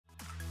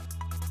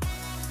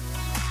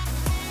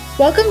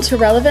Welcome to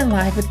Relevant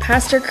Live with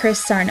Pastor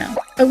Chris Sarno,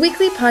 a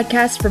weekly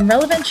podcast from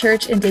Relevant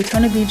Church in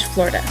Daytona Beach,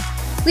 Florida.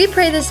 We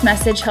pray this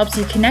message helps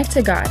you connect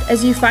to God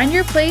as you find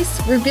your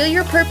place, reveal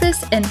your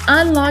purpose, and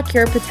unlock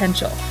your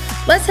potential.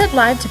 Let's head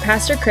live to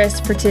Pastor Chris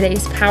for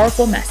today's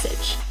powerful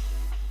message.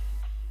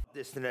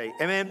 This today,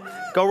 amen.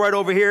 Go right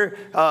over here.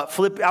 I'm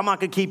not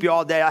gonna keep you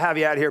all day. I have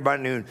you out here by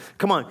noon.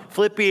 Come on,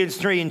 Philippians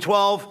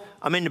 3:12.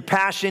 I'm into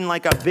passion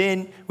like I've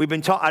been.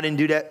 I didn't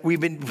do that. We've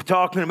been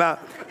talking about.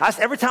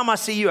 Every time I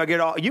see you,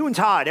 you and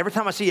Todd. Every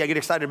time I see you, I get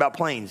excited about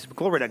planes.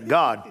 Glory to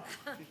God.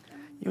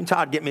 You and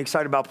Todd get me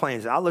excited about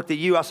planes. I looked at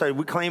you. I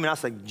started claiming. I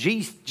was like,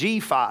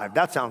 G5.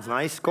 That sounds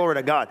nice. Glory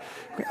to God.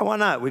 Why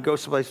not? We go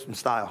someplace in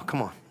style.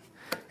 Come on,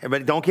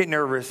 everybody. Don't get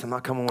nervous. I'm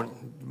not coming to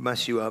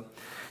mess you up.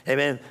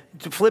 Amen.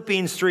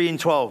 Philippians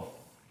 3:12.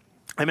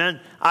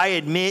 Amen. I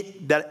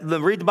admit that,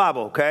 read the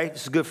Bible, okay?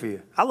 This is good for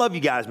you. I love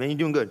you guys, man. You're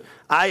doing good.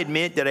 I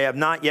admit that I have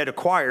not yet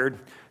acquired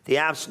the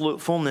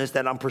absolute fullness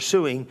that I'm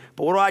pursuing.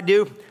 But what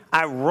do?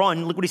 I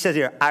run. Look what he says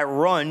here. I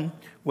run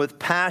with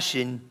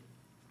passion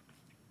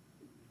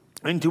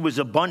into his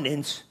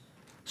abundance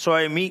so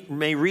I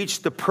may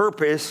reach the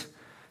purpose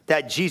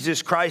that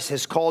Jesus Christ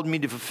has called me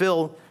to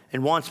fulfill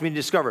and wants me to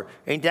discover.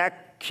 Ain't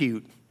that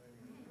cute?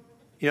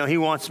 You know, he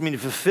wants me to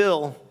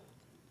fulfill.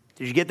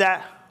 Did you get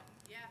that?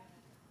 Yeah.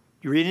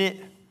 You reading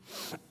it?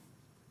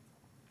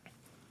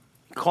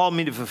 He called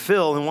me to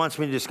fulfill and wants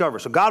me to discover.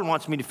 So God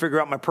wants me to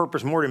figure out my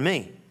purpose more than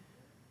me.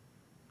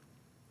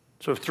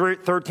 So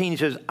 13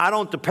 says, I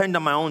don't depend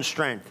on my own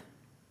strength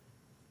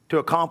to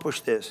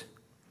accomplish this.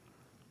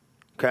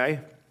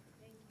 Okay?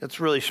 That's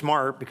really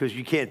smart because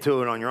you can't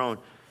do it on your own.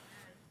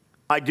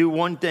 I do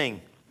one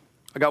thing.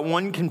 I got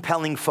one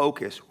compelling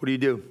focus. What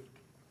do?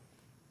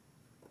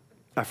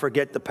 I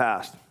forget the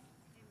past.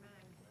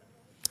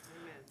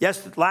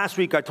 Yes, last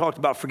week I talked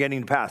about forgetting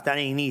the past. That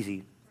ain't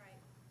easy.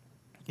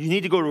 You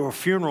need to go to a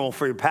funeral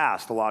for your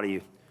past, a lot of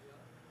you.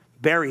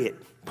 Bury it.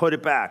 Put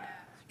it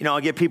back. You know,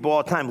 I get people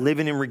all the time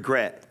living in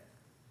regret.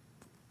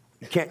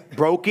 You can't,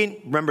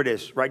 remember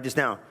this, write this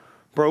down.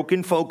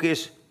 Broken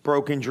focus,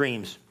 broken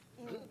dreams.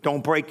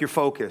 Don't break your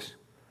focus.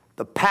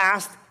 The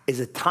past is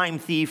a time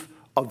thief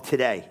of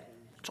today.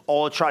 That's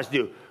all it tries to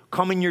do.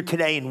 Come in here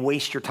today and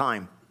waste your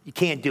time. You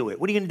can't do it.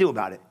 What are you going to do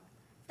about it?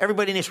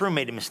 Everybody in this room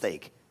made a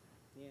mistake.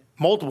 Yeah.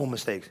 Multiple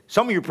mistakes.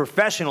 Some of you are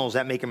professionals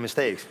at making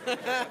mistakes.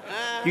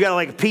 You got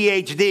like a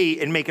PhD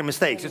in making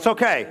mistakes. It's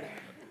okay.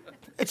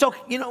 It's okay.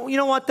 You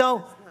know what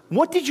though?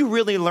 What did you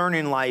really learn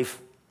in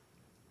life?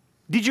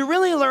 Did you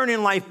really learn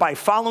in life by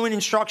following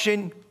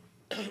instruction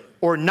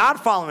or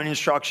not following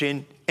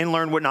instruction and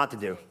learn what not to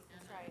do?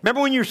 Right.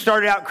 Remember when you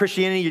started out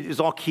Christianity, it was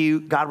all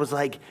cute. God was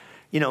like,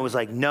 it was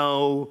like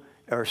no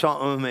or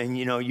something, and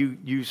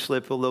you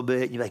slip a little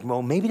bit. You're like,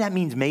 well, maybe that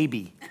means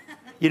maybe.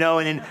 And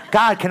then,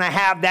 God, can I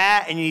have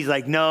that? And he's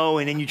like, no,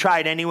 and then you try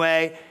it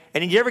anyway.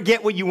 And then you ever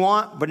get what you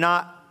want, but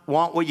not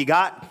want what you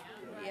got?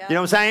 Yeah. You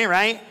know what I'm saying,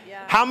 right?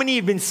 Yeah. How many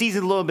have been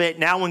seasoned a little bit?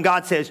 Now when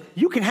God says,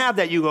 you can have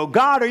that, you go,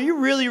 God, are you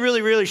really,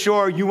 really, really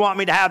sure you want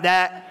me to have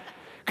that?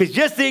 Because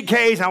just in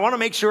case, I want to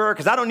make sure,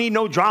 because I don't need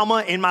no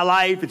drama in my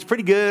life. It's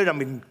pretty good. I've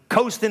been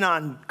coasting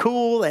on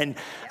cool, and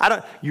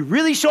you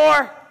really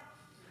sure?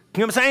 You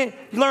know what I'm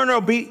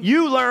saying?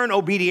 You learn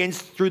obedience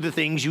through the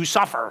things you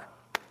suffer.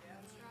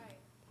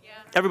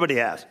 Everybody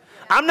has.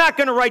 I'm not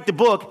going to write the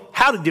book,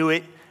 how to do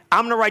it.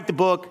 I'm going to write the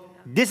book,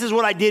 this is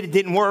what I did, it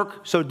didn't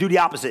work, so do the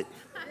opposite.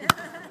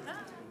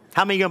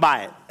 How many are going to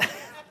buy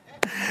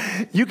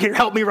it? You can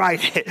help me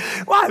write it.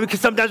 Why? Because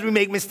sometimes we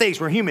make mistakes.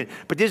 We're human.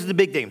 But this is the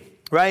big thing,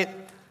 right?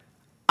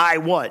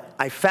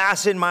 I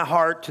fasten my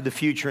heart to the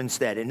future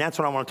instead. And that's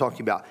what I want to talk to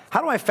you about.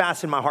 How do I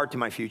fasten my heart to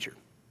my future?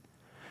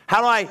 How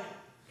do I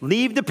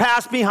leave the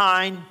past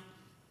behind,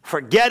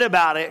 forget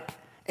about it,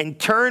 and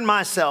turn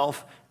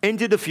myself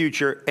into the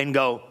future and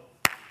go,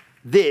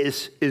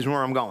 this is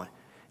where I'm going.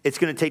 It's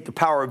going to take the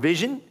power of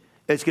vision,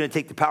 it's going to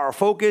take the power of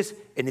focus,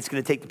 and it's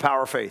going to take the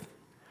power of faith.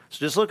 So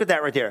just look at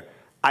that right there.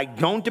 I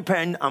don't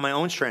depend on my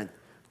own strength.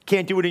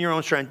 Can't do it in your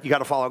own strength. You got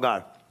to follow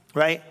God,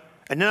 right?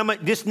 And then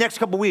this next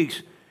couple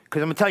weeks,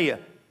 because I'm going to tell you,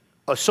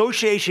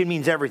 association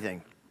means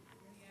everything.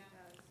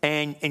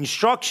 And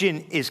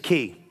instruction is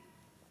key.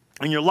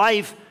 And your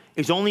life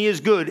is only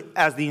as good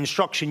as the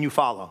instruction you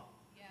follow.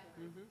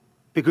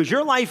 Because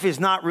your life is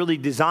not really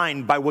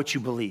designed by what you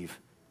believe.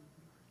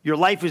 Your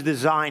life is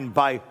designed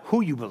by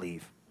who you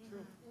believe.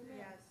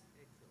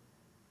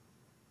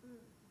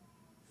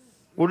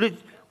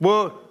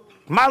 Well,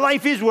 my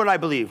life is what I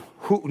believe.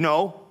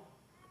 No.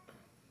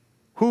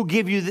 Who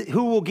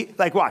will give,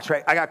 like watch,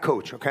 right? I got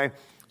coach, okay?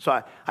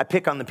 So I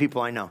pick on the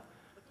people I know.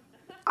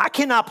 I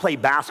cannot play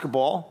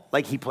basketball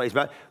like he plays,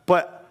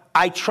 but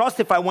I trust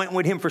if I went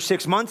with him for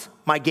 6 months,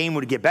 my game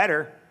would get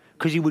better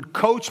because he would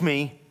coach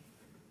me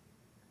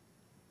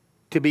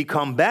to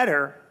become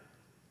better.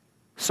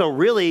 So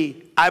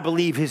really, I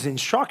believe his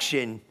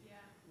instruction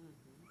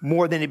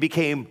more than it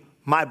became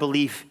my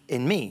belief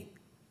in me.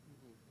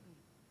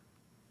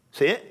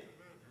 See it?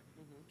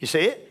 You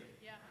see it?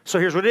 Yeah. So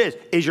here's what it is.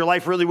 Is your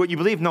life really what you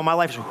believe? No, my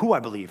life is who I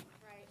believe.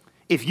 Right.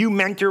 If you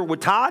mentor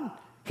with Todd,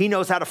 He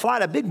knows how to fly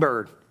that big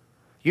bird.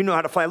 You know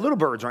how to fly little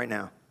birds right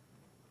now.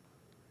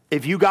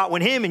 If you got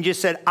with him and just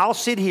said, I'll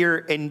sit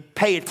here and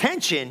pay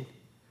attention,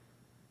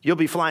 you'll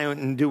be flying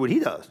and do what he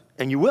does.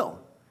 And you will.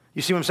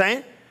 You see what I'm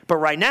saying? But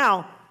right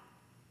now,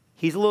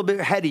 he's a little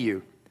bit ahead of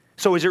you.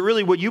 So is it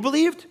really what you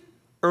believed?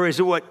 Or is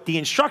it what the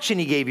instruction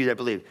he gave you that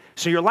believed?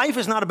 So your life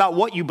is not about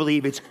what you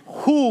believe, it's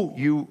who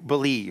you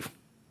believe.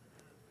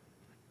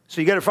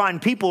 So you got to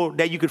find people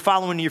that you could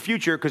follow into your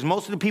future, because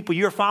most of the people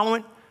you're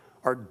following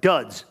are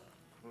duds.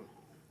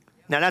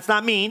 Now that's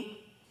not mean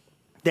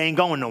they ain't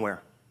going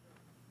nowhere.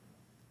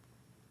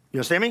 You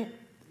understand me?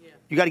 Yeah.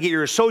 You got to get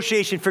your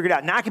association figured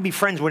out. Now I can be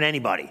friends with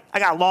anybody. I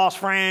got lost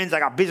friends, I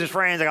got business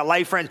friends, I got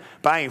life friends,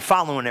 but I ain't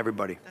following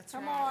everybody. That's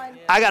right. Come on.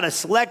 I got a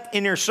select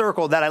inner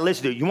circle that I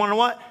listen to. You want to know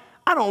what?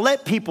 I don't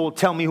let people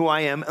tell me who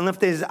I am unless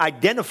they've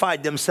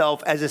identified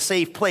themselves as a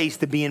safe place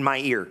to be in my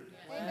ear.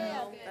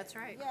 Amen. That's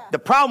right. Yeah. The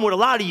problem with a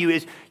lot of you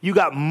is you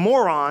got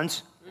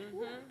morons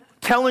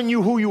telling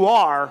you who you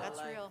are,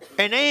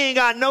 and they ain't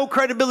got no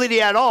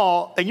credibility at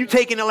all, and you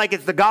taking it like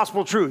it's the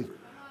gospel truth.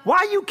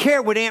 Why you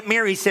care what Aunt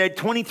Mary said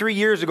 23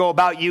 years ago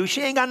about you?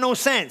 She ain't got no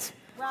sense.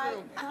 Right.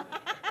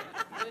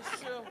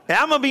 And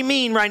I'm going to be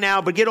mean right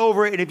now, but get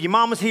over it. And if your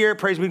mama's here,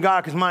 praise be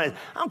God, because mine is.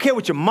 I don't care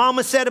what your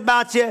mama said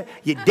about you,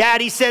 your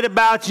daddy said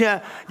about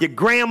you, your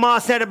grandma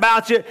said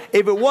about you.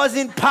 If it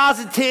wasn't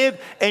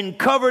positive and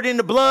covered in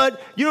the blood,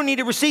 you don't need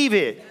to receive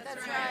it.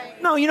 That's right.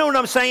 No, you know what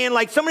I'm saying?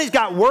 Like somebody's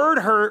got word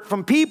hurt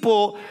from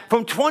people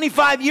from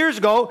 25 years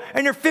ago,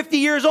 and they're 50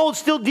 years old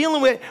still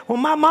dealing with, well,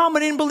 my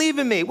mama didn't believe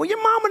in me. Well,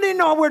 your mama didn't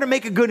know where to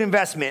make a good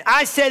investment.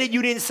 I said it,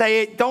 you didn't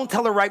say it. Don't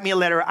tell her write me a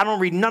letter. I don't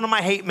read none of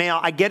my hate mail.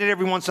 I get it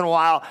every once in a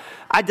while.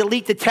 I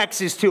delete the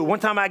texts too. One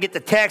time I get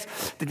the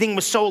text, the thing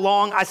was so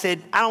long, I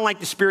said, I don't like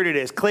the spirit of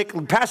this.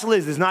 Click. Pastor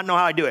Liz does not know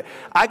how I do it.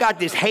 I got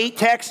this hate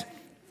text.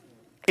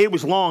 It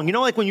was long. You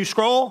know, like when you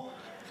scroll?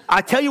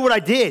 I tell you what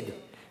I did.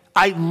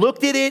 I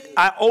looked at it.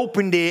 I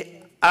opened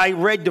it. I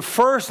read the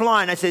first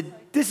line. I said,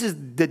 this is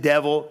the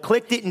devil.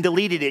 Clicked it and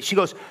deleted it. She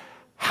goes,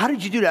 how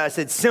did you do that? I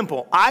said,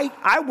 simple.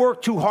 I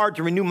worked too hard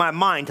to renew my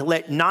mind to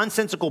let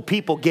nonsensical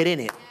people get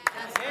in it.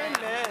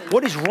 Amen.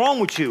 What is wrong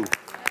with you?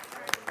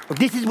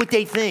 This is what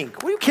they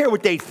think. What do you care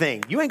what they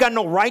think? You ain't got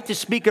no right to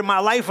speak in my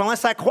life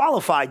unless I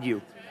qualified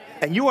you.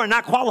 And you are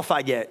not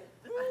qualified yet.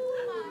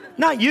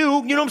 Not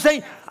you. You know what I'm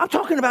saying? I'm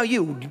talking about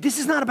you. This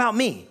is not about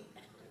me.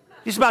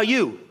 This is about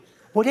you.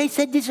 Well, they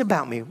said this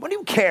about me. What do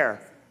you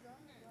care?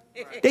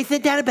 They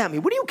said that about me.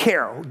 What do you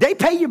care? They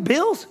pay your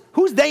bills?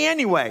 Who's they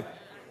anyway?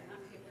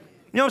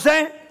 You know what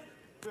I'm saying?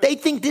 They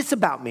think this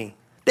about me.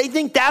 They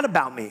think that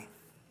about me.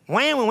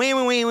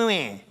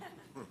 Wham.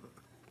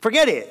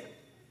 Forget it.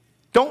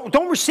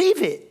 Don't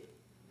receive it.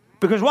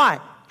 Because why?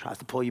 It tries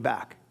to pull you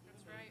back.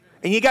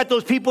 And you got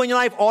those people in your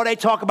life, all they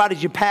talk about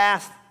is your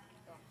past.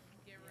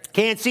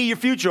 Can't see your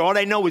future. All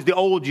they know is the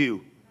old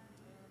you.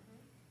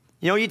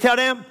 You know what you tell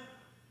them?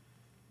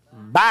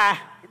 Bye.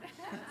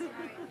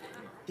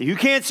 If you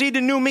can't see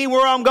the new me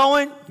where I'm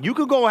going, you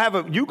could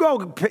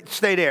go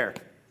stay there.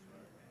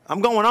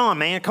 I'm going on,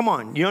 man. Come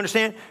on. You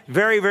understand?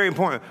 Very, very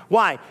important.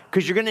 Why?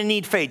 Because you're going to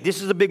need faith.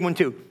 This is a big one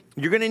too.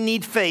 You're going to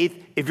need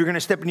faith if you're going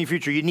to step in your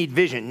future. You need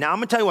vision. Now, I'm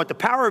going to tell you what. The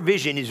power of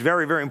vision is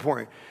very, very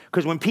important.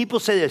 Because when people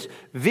say this,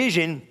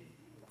 vision,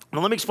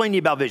 well, let me explain to you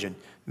about vision.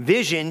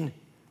 Vision,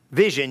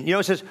 you know,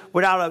 it says,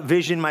 without a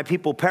vision, my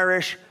people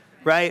perish,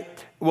 right?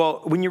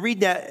 Well, when you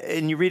read that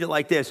and you read it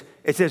like this,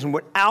 it says,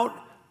 without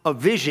a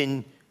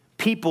vision,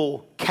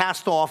 people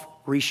cast off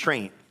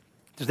restraint.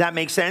 Does that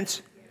make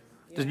sense?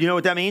 Do you know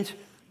what that means?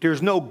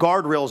 There's no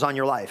guardrails on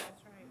your life.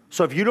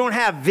 So if you don't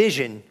have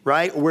vision,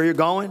 right, where you're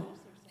going,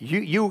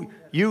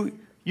 I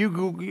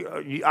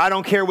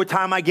don't care what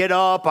time I get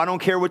up. I don't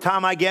care what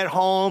time I get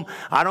home.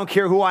 I don't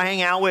care who I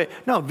hang out with.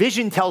 No,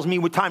 vision tells me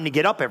what time to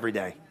get up every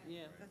day.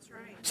 Yeah, that's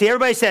right. See,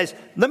 everybody says,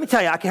 let me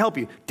tell you, I can help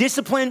you.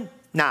 Discipline,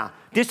 nah.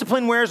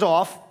 Discipline wears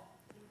off.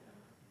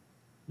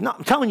 No,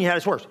 I'm telling you how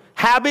this works.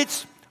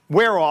 Habits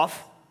wear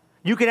off.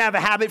 You can have a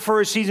habit for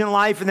a season of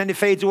life and then it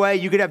fades away.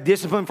 You could have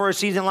discipline for a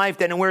season of life,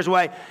 then it wears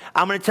away.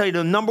 I'm going to tell you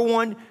the number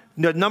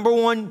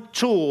one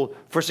tool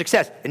for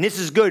success, and this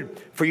is good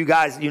for you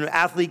guys, you know,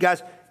 athlete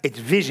guys, it's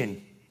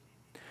vision.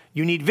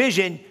 You need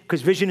vision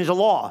because vision is a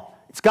law.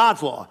 It's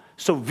God's law.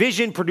 So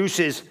vision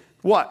produces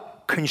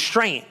what?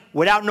 Constraint.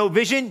 Without no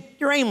vision,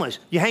 you're aimless.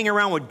 You hang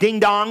around with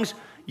ding-dongs.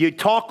 You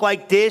talk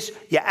like this.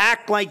 You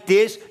act like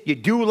this. You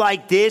do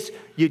like this.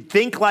 You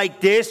think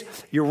like this.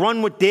 You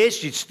run with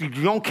this. You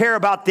don't care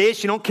about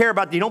this. You don't care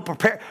about, you don't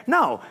prepare.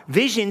 No,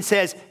 vision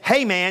says,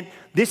 hey, man,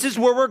 this is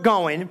where we're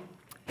going.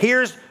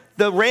 Here's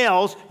the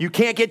rails. You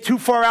can't get too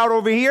far out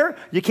over here.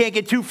 You can't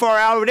get too far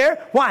out over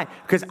there. Why?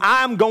 Because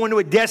I'm going to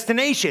a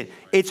destination.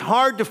 It's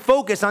hard to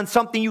focus on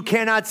something you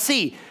cannot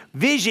see.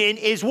 Vision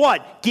is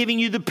what? Giving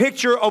you the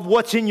picture of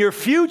what's in your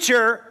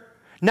future,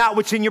 not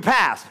what's in your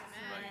past.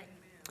 Amen.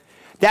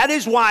 That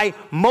is why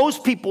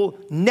most people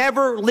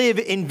never live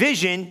in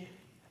vision.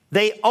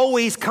 They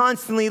always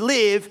constantly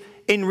live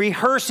in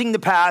rehearsing the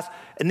past.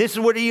 And this is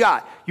what you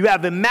got. You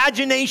have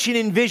imagination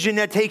and vision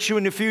that takes you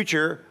in the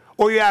future,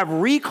 or you have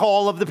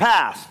recall of the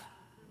past.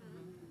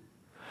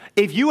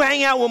 If you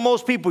hang out with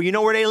most people, you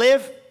know where they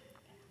live?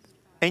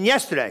 In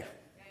yesterday.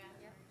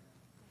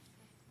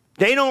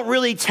 They don't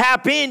really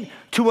tap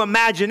into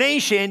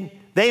imagination.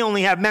 They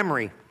only have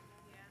memory.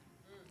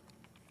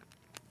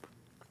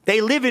 They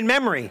live in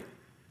memory.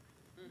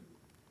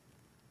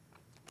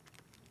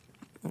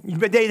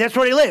 That's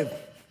where they live.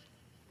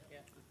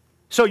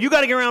 So you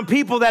got to get around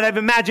people that have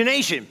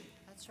imagination.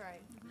 That's right.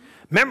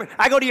 Remember,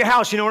 I go to your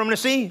house, you know what I'm going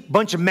to see?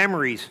 Bunch of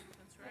memories.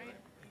 That's right.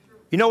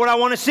 You know what I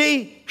want to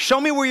see? Show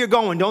me where you're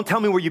going. Don't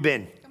tell me where you've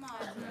been. Come on.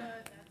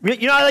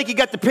 You know, like you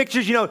got the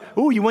pictures, you know,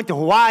 ooh, you went to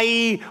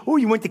Hawaii. Ooh,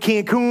 you went to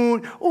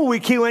Cancun. Ooh, we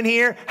went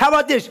here. How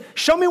about this?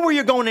 Show me where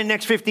you're going in the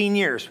next 15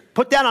 years.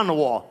 Put that on the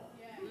wall.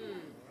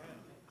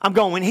 I'm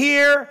going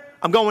here.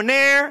 I'm going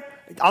there.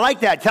 I like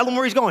that. Tell him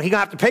where he's going. He's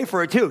going to have to pay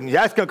for it, too.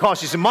 That's going to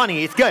cost you some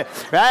money. It's good,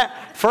 right?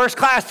 First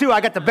class, too.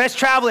 I got the best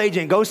travel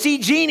agent. Go see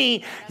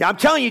Jeannie. I'm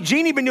telling you,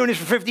 Jeannie been doing this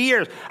for 50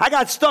 years. I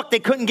got stuck. They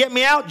couldn't get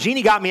me out.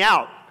 Jeannie got me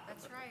out.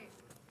 That's right.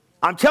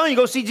 I'm telling you,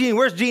 go see Jeannie.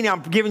 Where's Jeannie?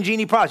 I'm giving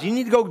Jeannie props. You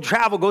need to go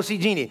travel. Go see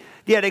Jeannie.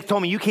 Yeah, they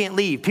told me you can't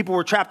leave. People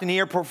were trapped in the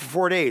airport for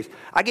 4 days.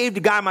 I gave the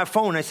guy my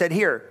phone. I said,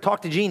 here,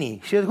 talk to Jeannie.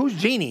 She said, who's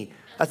Jeannie?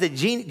 I said,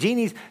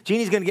 Jeannie's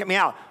going to get me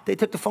out. They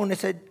took the phone. They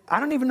said, I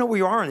don't even know where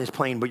you are on this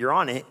plane, but you're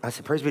on it. I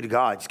said, praise be to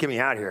God. Just get me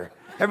out of here.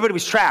 Everybody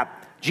was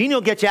trapped. Jeannie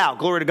will get you out.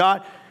 Glory to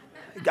God.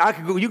 You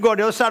can go to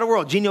the other side of the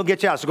world. Jeannie will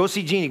get you out. So go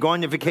see Jeannie. Go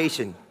on your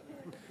vacation.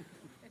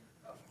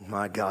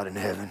 My God in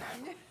heaven.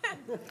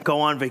 Go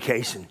on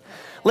vacation.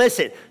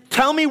 Listen,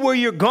 tell me where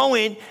you're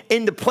going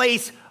in the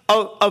place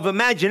of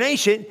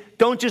imagination.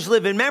 Don't just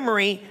live in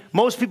memory.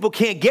 Most people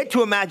can't get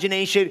to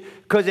imagination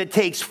because it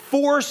takes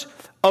force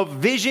of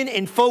vision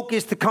and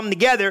focus to come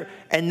together,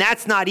 and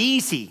that's not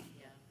easy.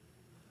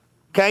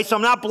 Okay, so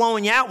I'm not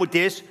blowing you out with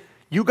this.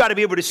 You got to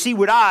be able to see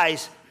with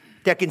eyes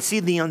that can see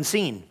the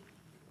unseen.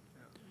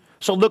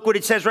 So look what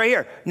it says right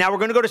here. Now we're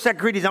going to go to 2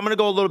 Corinthians. I'm going to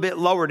go a little bit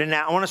lower than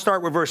that. I want to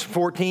start with verse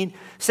 14.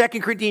 2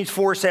 Corinthians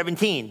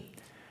 4:17.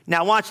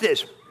 Now watch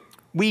this.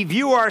 We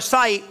view our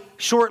sight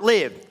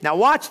short-lived. Now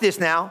watch this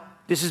now.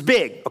 This is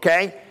big,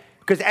 okay?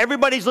 Because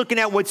everybody's looking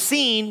at what's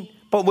seen,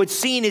 but what's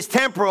seen is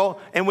temporal,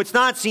 and what's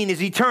not seen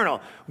is eternal.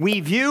 We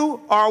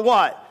view our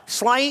what?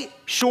 Slight,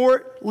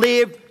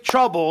 short-lived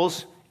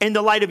troubles in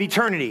the light of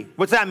eternity.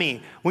 What's that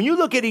mean? When you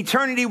look at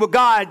eternity with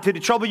God to the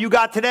trouble you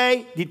got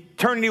today, the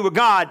eternity with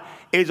God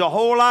is a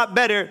whole lot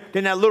better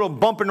than that little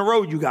bump in the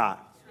road you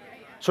got.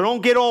 So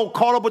don't get all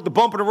caught up with the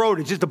bump in the road.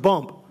 It's just a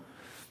bump.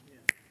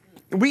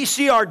 We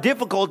see our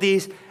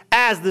difficulties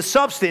as the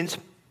substance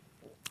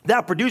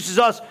that produces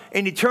us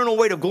an eternal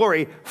weight of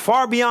glory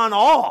far beyond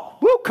all.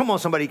 Woo, come on,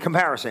 somebody,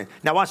 comparison.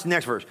 Now watch the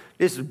next verse.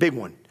 This is a big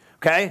one,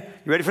 okay?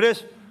 You ready for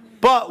this?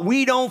 But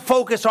we don't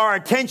focus our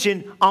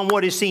attention on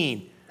what is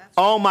seen.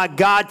 Oh, my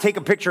God, take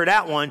a picture of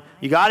that one.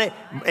 You got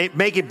it?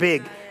 Make it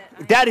big.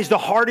 That is the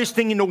hardest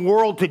thing in the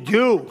world to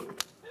do.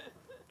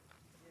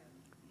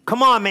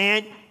 Come on,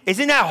 man.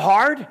 Isn't that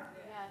hard?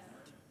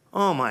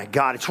 Oh, my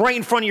God. It's right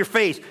in front of your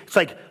face. It's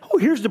like, oh,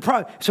 here's the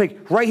problem. It's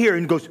like right here.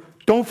 And it goes,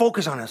 don't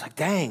focus on it. It's like,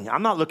 dang,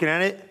 I'm not looking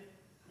at it.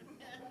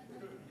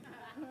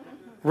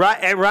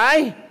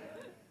 Right?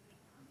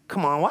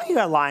 Come on, why you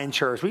got to lie in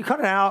church? Will you cut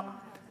it out?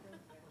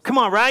 Come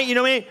on, right? You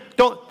know what I mean?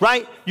 Don't,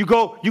 right? You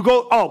go,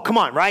 oh, come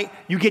on, right?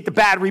 You get the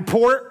bad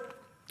report.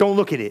 Don't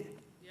look at it.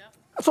 Yep.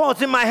 That's all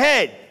that's in my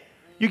head.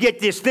 You get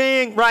this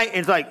thing, right? And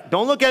it's like,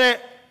 don't look at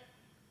it.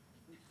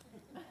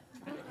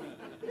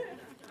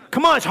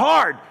 Come on, it's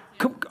hard.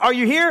 Are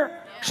you here?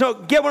 Yeah. So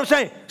get what I'm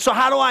saying? So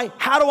how do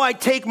I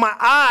take my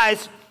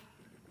eyes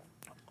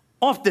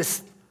off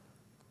this?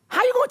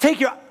 How you going to take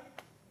your,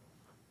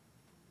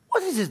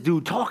 what is this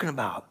dude talking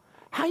about?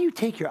 How you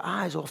take your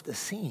eyes off the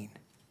scene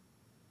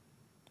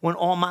when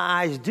all my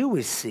eyes do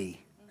is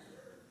see?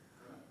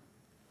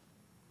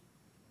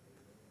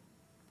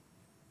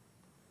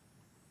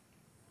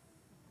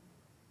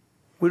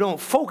 We don't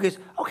focus.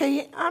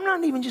 Okay, I'm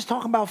not even just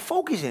talking about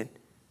focusing.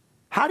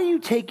 How do you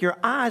take your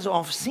eyes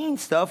off seeing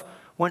stuff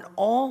when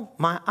all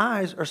my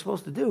eyes are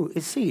supposed to do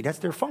is see? That's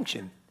their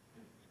function.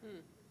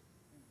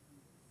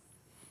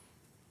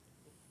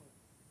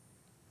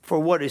 For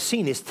what is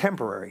seen is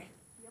temporary.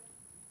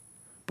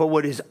 But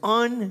what is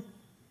unseen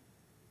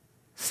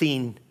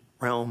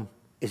realm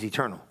is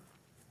eternal.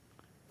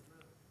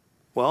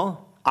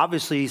 Well,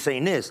 obviously he's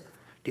saying this.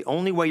 The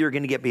only way you're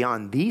going to get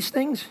beyond these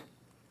things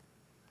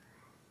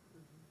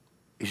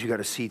is you got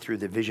to see through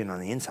the vision on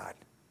the inside.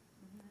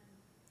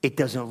 It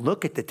doesn't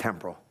look at the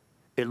temporal.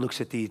 It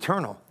looks at the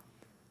eternal.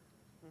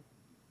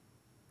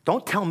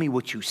 Don't tell me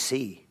what you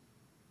see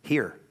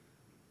here.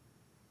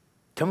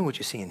 Tell me what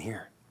you see in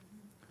here.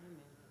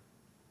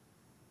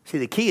 See,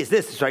 the key is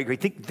this. It's right.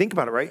 Think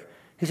about it, right?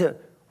 He said,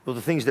 well,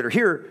 the things that are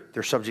here,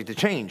 they're subject to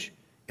change.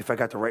 If I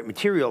got the right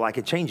material, I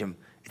could change them.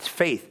 It's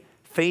faith.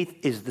 Faith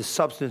is the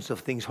substance of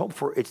things hoped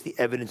for. It's the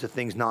evidence of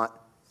things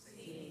not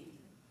seen.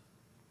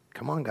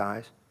 Come on,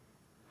 guys.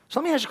 So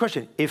let me ask you a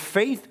question. If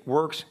faith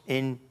works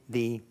in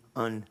the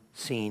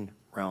unseen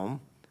realm,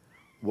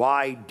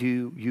 Why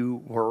do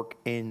you work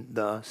in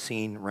the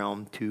seen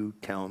realm to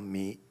tell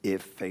me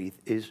if faith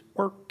is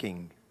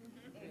working?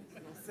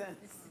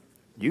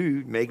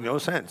 You make no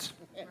sense.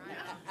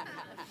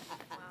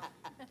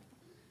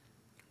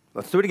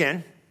 Let's do it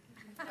again.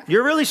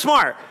 You're really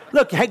smart.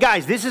 Look, hey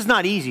guys, this is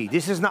not easy.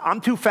 I'm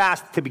too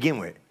fast to begin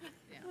with.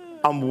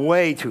 I'm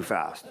way too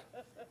fast.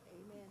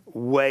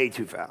 Way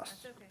too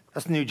fast.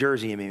 That's New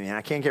Jersey in me, man.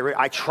 I can't get rid.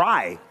 I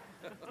try.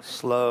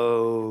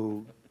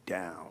 Slow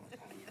down.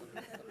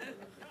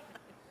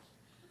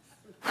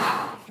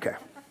 Okay.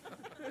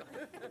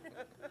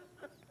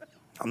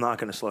 I'm not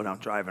going to slow down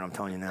driving, I'm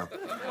telling you now.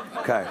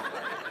 Okay.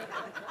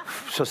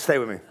 So stay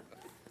with me.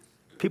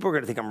 People are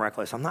going to think I'm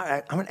reckless. I'm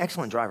not. I'm an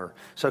excellent driver.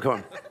 So come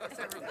on.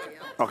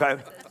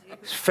 Okay.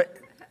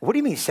 What do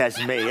you mean says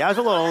me? That was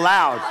a little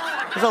loud.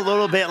 That was a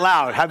little bit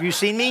loud. Have you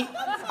seen me?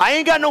 I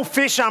ain't got no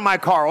fish on my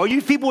car. All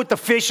you people with the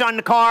fish on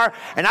the car,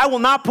 and I will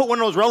not put one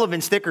of those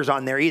relevant stickers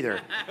on there either.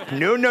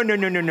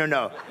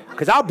 No.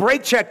 Because I'll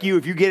brake check you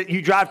if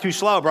you drive too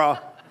slow, bro.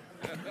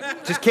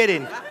 Just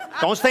kidding.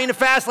 Don't stay in the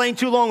fast lane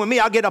too long with me.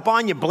 I'll get up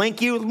on you,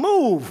 blink you.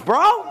 Move,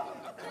 bro.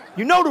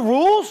 You know the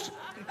rules.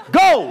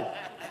 Go.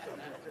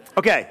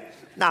 Okay.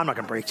 No, I'm not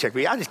going to brake check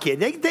you. I'm just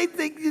kidding.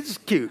 It's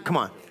cute. Come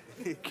on.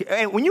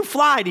 And when you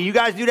fly, do you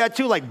guys do that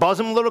too? Like buzz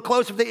them a little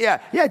closer?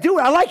 Yeah, do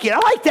it. I like it. I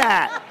like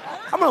that.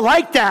 I'm going to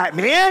like that,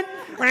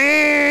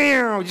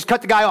 man. Just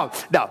cut the guy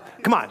off. No,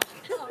 come on.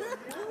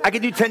 I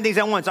can do 10 things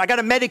at once. I got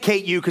to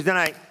medicate you because then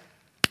I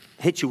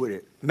hit you with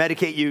it.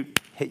 Medicate you,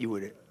 hit you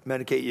with it.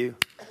 Medicate you,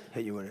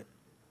 hit you with it.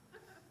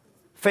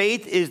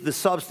 Faith is the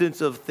substance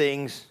of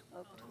things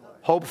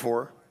hoped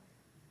for,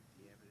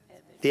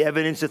 the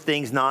evidence of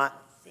things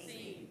not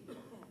seen.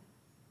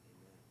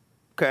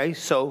 Okay,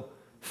 so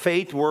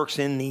faith works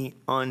in the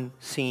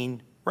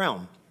unseen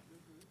realm.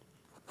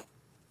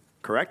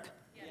 Correct?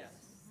 Yes.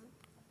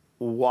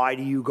 Why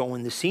do you go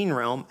in the seen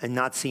realm and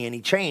not see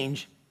any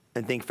change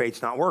and think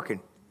faith's not working?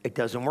 It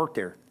doesn't work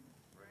there.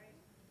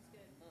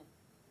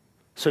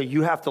 So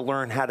you have to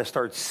learn how to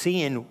start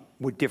seeing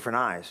with different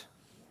eyes.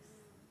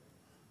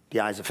 The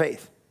eyes of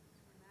faith.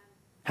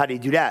 How do you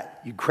do that?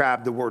 You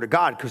grab the Word of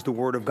God because the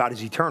Word of God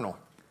is eternal.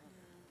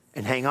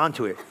 And hang on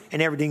to it.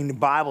 And everything in the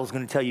Bible is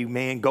going to tell you,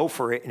 man, go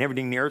for it. And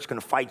everything in the earth is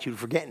going to fight you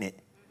for getting it.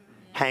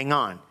 Hang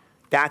on.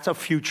 That's a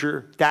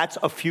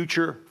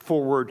future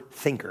forward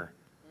thinker.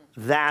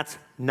 That's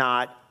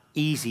not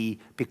easy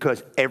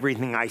because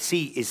everything I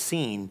see is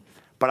seen.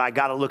 But I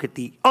got to look at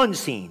the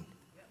unseen.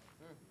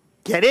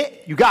 Get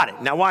it? You got it.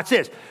 Now watch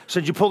this. So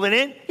did you pull it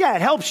in? Yeah,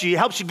 it helps you. It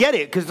helps you get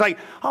it. Because it's like,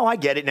 oh, I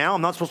get it now.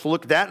 I'm not supposed to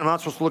look at that. I'm not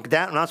supposed to look at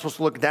that. I'm not supposed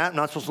to look at that. I'm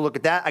not supposed to look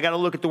at that. I got to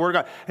look at the Word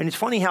of God. And it's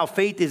funny how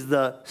faith is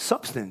the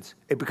substance.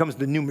 It becomes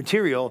the new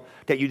material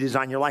that you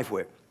design your life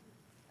with.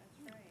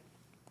 That's right.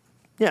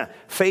 Yeah,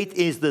 faith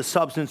is the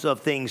substance of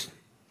things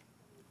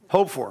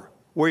hoped for.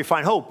 Where you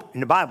find hope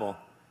in the Bible.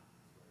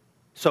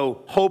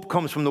 So hope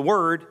comes from the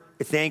Word.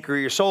 It's the anchor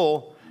of your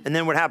soul. And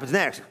then what happens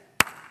next?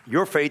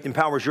 Your faith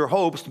empowers your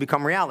hopes to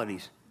become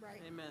realities.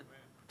 Right. Amen.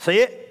 See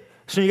it?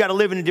 So you got to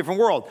live in a different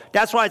world.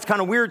 That's why it's kind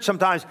of weird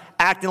sometimes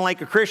acting like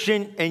a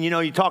Christian and,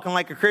 you're talking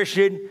like a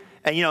Christian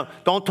and,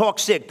 don't talk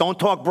sick, don't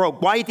talk broke.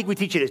 Why do you think we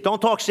teach you this?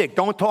 Don't talk sick,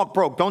 don't talk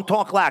broke, don't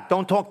talk lack,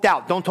 don't talk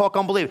doubt, don't talk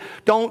unbelief,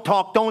 don't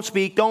talk, don't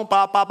speak, don't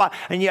blah, blah, blah.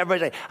 And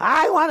everybody's like,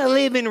 I want to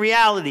live in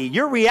reality.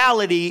 Your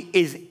reality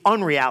is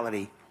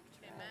unreality.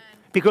 Amen.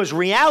 Because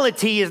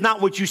reality is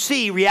not what you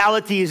see.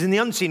 Reality is in the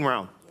unseen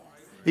realm.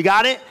 You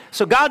got it?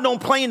 So God don't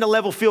play in the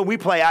level field we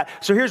play at.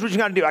 So here's what you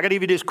got to do. I got to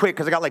give you this quick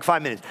because I got like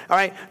 5 minutes. All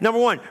right? Number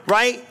one,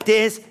 write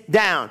this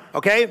down.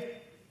 Okay?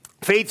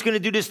 Faith's going to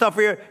do this stuff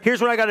for you.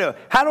 Here's what I got to do.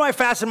 How do I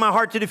fasten my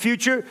heart to the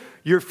future?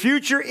 Your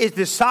future is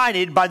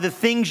decided by the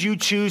things you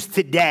choose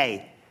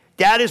today.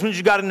 That is what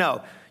you got to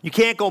know. You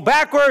can't go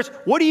backwards.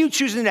 What are you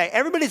choosing today?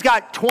 Everybody's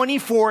got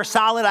 24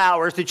 solid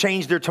hours to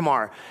change their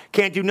tomorrow.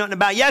 Can't do nothing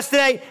about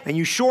yesterday, and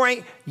you sure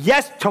ain't.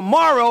 Yes,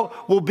 tomorrow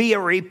will be a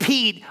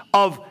repeat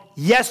of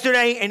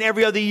yesterday and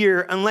every other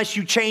year unless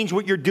you change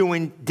what you're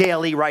doing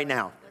daily right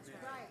now.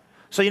 Right.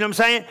 So you know what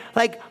I'm saying?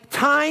 Like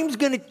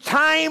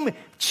time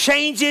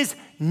changes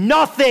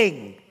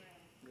nothing.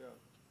 Yeah.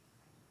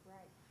 Right.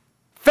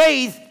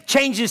 Faith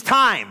changes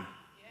time.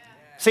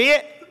 Yeah. See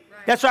it?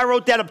 Right. That's why I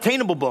wrote that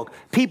Obtainable book.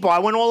 I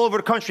went all over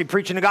the country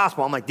preaching the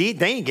gospel. I'm like, they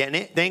ain't getting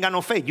it. They ain't got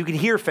no faith. You can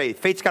hear faith.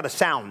 Faith's got a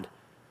sound.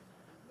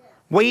 Yeah.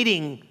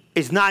 Waiting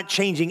is not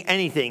changing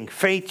anything.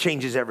 Faith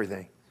changes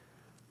everything.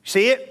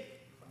 See it?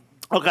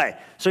 Okay,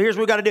 so here's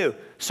what we got to do.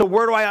 So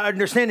where do I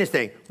understand this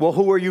thing? Well,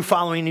 who are you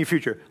following in your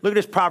future? Look at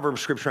this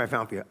Proverbs scripture I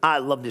found for you. I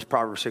love this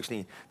Proverbs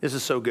 16. This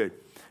is so good.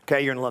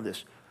 Okay, you're going to love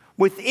this.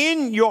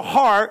 Within your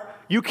heart,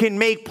 you can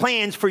make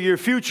plans for your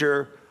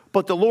future,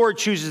 but the Lord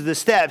chooses the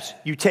steps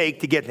you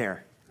take to get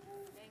there.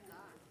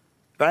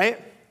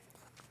 Right?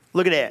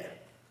 Look at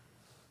that.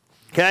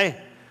 Okay?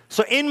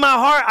 So in my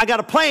heart, I got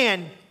a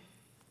plan,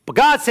 but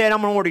God said, I'm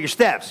going to order your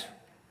steps.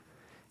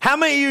 How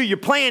many of you, your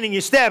plan and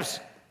your steps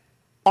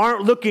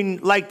aren't looking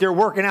like they're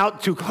working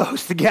out too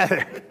close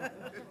together?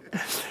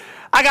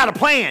 I got a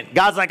plan.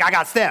 God's like, I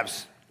got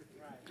steps.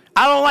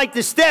 I don't like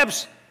the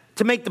steps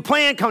to make the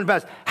plan come to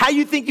pass. How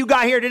you think you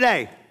got here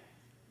today?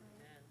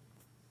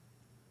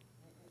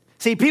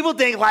 See, people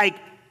think like,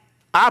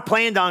 I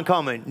planned on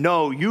coming.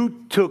 No,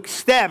 you took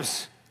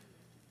steps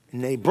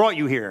and they brought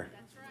you here.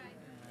 That's right.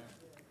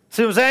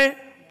 See what I'm saying?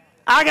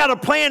 I got a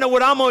plan of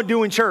what I'm going to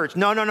do in church.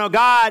 No.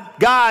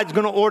 God's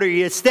going to order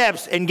your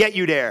steps and get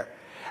you there.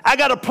 I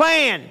got a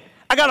plan.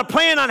 I got a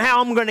plan on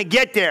how I'm going to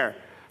get there.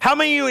 How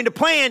many of you in the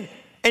plan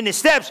and the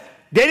steps,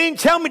 they didn't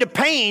tell me the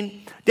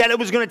pain that it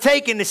was going to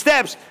take in the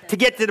steps to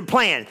get to the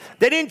plan.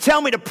 They didn't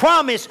tell me the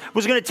promise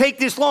was going to take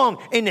this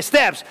long in the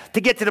steps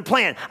to get to the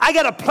plan. I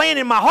got a plan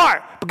in my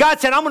heart, but God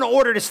said, I'm going to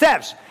order the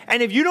steps.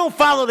 And if you don't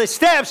follow the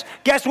steps,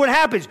 guess what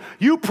happens?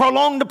 You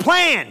prolong the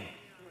plan.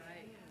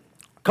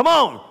 Come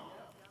on.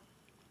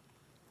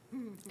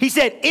 He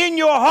said, in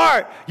your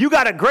heart, you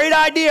got a great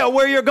idea of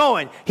where you're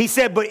going. He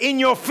said, but in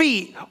your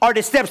feet are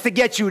the steps to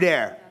get you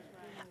there.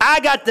 I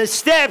got the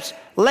steps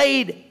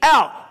laid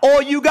out.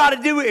 All you got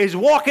to do is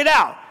walk it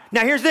out.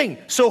 Now, here's the thing.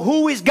 So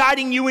who is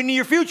guiding you into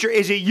your future?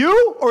 Is it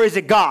you or is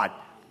it God?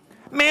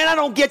 Man, I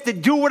don't get to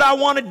do what I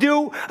want to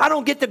do. I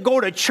don't get to go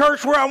to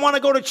church where I want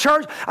to go to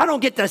church. I don't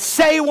get to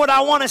say what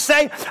I want to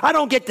say. I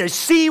don't get to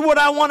see what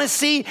I want to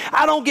see.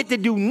 I don't get to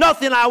do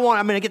nothing I want.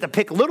 I mean, I get to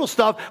pick little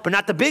stuff, but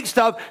not the big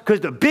stuff, because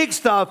the big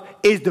stuff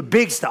is the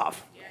big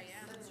stuff. Yeah,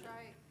 that's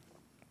right.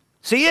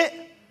 See it?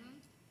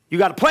 You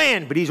got a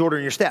plan, but he's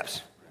ordering your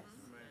steps.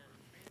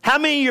 How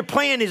many of your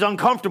plan is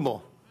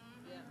uncomfortable?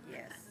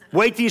 Yes.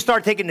 Wait till you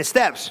start taking the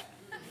steps.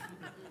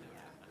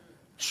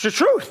 It's the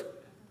truth.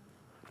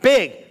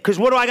 Big. Because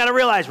what do I got to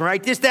realize?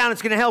 Write this down.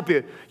 It's going to help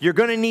you. You're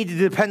going to need to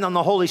depend on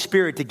the Holy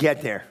Spirit to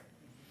get there.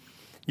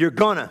 You're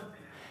going to.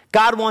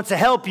 God wants to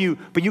help you,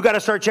 but you got to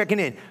start checking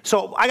in.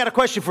 So I got a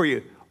question for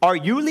you. Are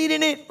you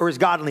leading it or is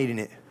God leading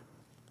it?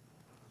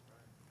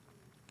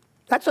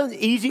 That's an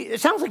easy.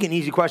 It sounds like an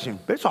easy question,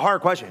 but it's a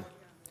hard question.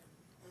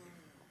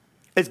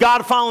 Is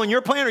God following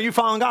your plan or are you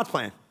following God's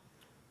plan?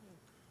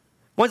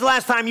 When's the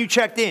last time you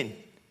checked in?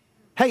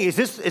 Hey, is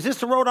this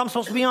the road I'm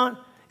supposed to be on?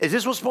 Is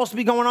this what's supposed to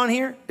be going on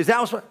here? Is that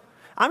what's...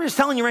 I'm just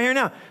telling you right here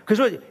now.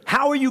 Because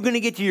how are you going to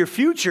get to your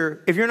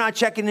future if you're not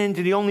checking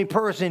into the only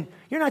person,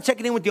 you're not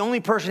checking in with the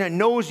only person that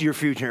knows your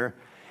future,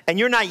 and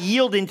you're not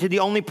yielding to the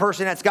only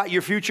person that's got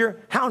your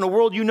future? How in the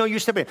world do you know you're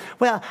stepping in?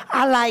 Well,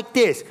 I like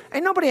this.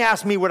 And nobody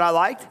asked me what I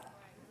liked.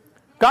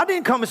 God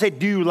didn't come and say,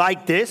 do you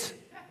like this?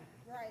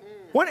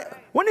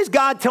 When does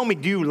God tell me,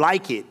 do you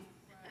like it?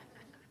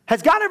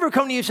 Has God ever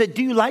come to you and said,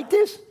 do you like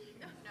this?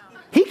 No.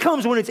 He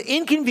comes when it's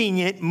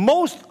inconvenient,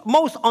 most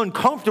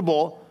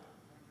uncomfortable,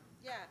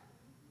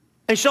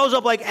 and shows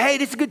up like, hey,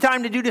 this is a good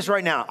time to do this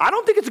right now. I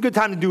don't think it's a good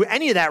time to do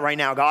any of that right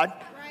now, God.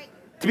 Right.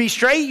 To be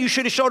straight, you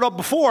should have showed up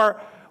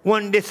before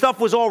when the stuff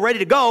was all ready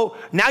to go.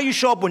 Now you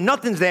show up when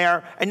nothing's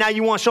there, and now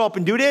you want to show up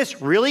and do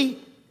this? Really?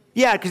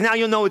 Yeah, because now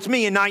you'll know it's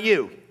me and not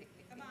you.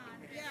 Come on.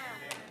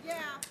 Yeah.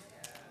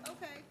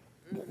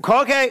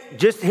 Okay. Okay,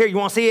 just here, you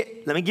want to see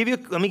it? Let me give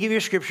you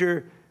a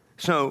scripture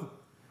so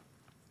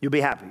you'll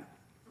be happy.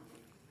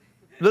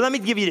 But let me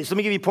give you this. Let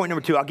me give you point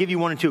number 2. I'll give you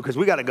 1 and 2 because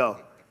we got to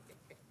go.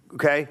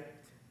 Okay?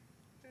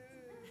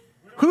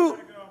 Who?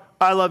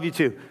 I love you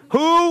too.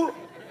 Who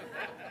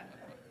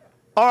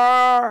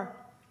are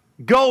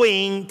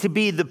going to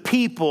be the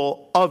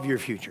people of your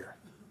future?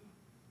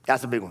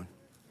 That's a big one.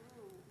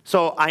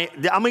 So I'm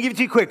going to give it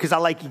to you quick because I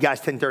like you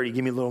guys. 10:30,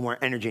 give me a little more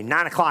energy.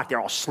 9 o'clock,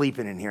 they're all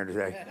sleeping in here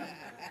today.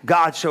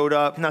 God showed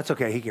up. No, it's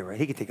okay. He can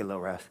take a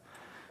little rest.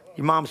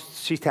 Your mom,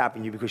 she's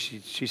tapping you because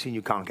she's seen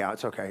you conk out.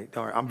 It's okay.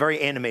 Don't worry. I'm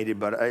very animated,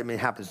 but I mean, it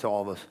happens to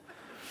all of us.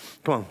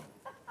 Come on.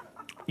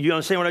 You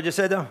understand what I just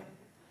said, though?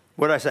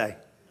 What did I say?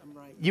 I'm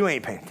right. You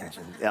ain't paying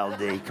attention,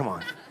 LD. Come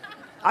on.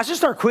 I should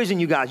start quizzing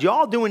you guys. You're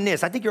all doing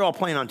this. I think you're all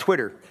playing on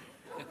Twitter.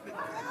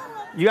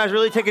 You guys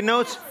really taking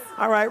notes?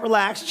 All right,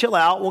 relax, chill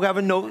out. We'll have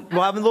a note.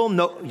 We'll have a little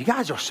note. You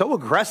guys are so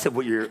aggressive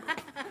with your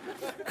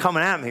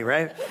coming at me,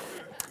 right?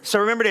 So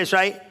remember this,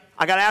 right?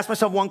 I got to ask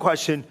myself one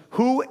question.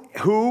 Who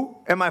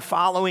am I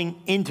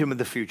following into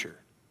the future?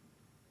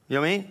 You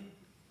know what I mean?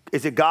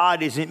 Is it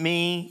God? Is it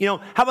me? You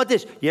know, how about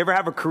this? You ever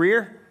have a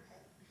career?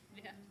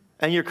 Yeah.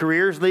 And your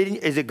career is leading?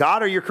 Is it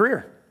God or your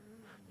career?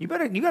 You got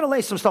to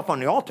lay some stuff on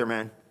the altar,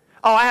 man.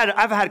 Oh,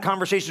 I've had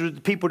conversations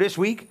with people this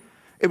week.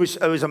 It was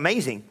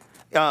amazing.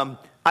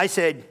 I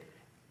said,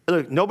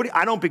 look,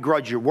 I don't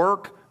begrudge your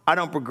work.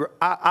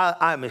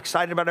 I'm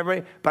excited about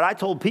everybody. But I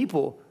told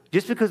people,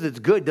 just because it's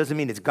good doesn't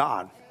mean it's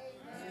God.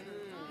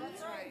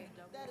 That's right.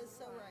 That is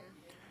so right.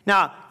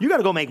 Now, you got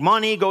to go make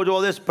money, go do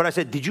all this. But I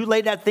said, did you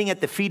lay that thing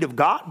at the feet of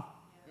God?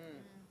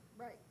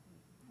 Right.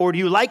 Or do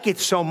you like it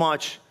so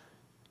much,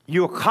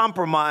 you'll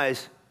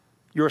compromise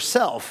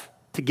yourself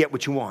to get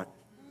what you want?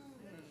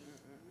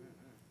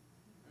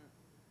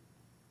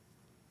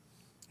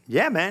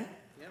 Yeah, man.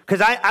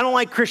 Because I don't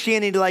like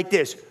Christianity like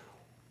this.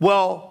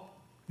 Well,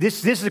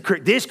 this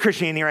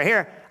Christianity right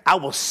here, I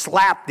will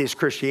slap this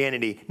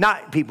Christianity.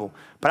 Not people,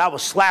 but I will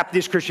slap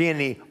this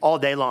Christianity all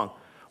day long.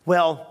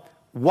 Well,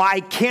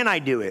 why can't I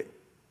do it?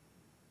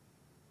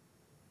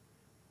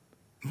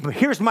 But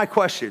here's my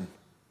question.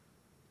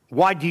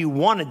 Why do you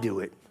want to do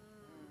it?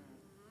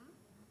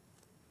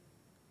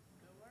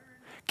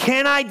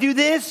 Can I do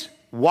this?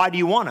 Why do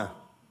you want to?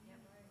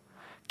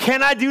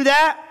 Can I do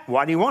that?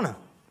 Why do you want to?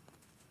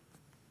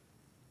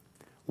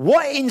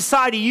 What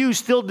inside of you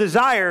still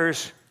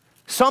desires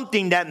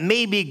something that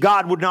maybe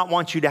God would not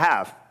want you to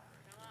have?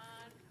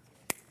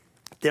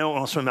 They don't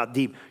want to swim out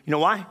deep. You know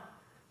why?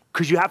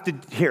 Because you have to,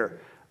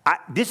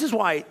 this is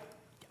why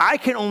I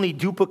can only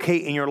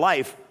duplicate in your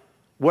life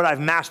what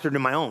I've mastered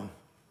in my own.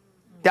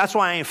 That's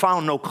why I ain't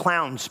following no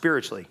clown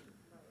spiritually.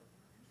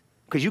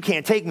 Because you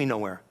can't take me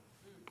nowhere.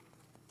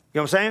 You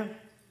know what I'm saying?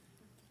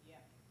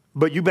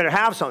 But you better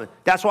have something.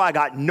 That's why I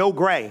got no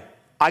gray.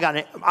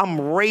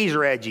 I'm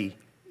razor edgy.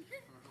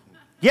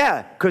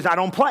 Yeah, because I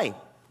don't play.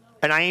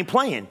 And I ain't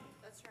playing.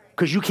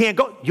 Because you can't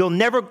go.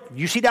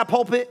 You see that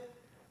pulpit?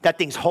 That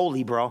thing's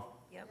holy, bro.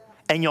 Yep.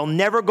 And you'll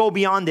never go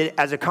beyond it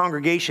as a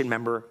congregation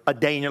member a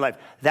day in your life.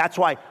 That's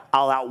why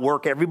I'll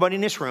outwork everybody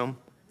in this room.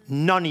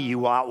 None of you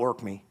will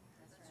outwork me.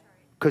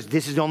 Because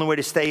this is the only way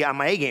to stay on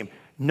my A game.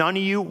 None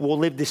of you will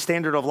live the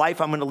standard of life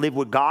I'm going to live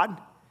with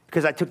God.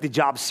 Because I took the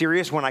job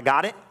serious when I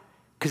got it.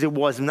 Because it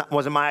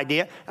wasn't my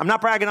idea. I'm not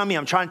bragging on me.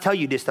 I'm trying to tell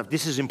you this stuff.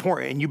 This is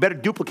important. And you better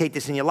duplicate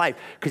this in your life.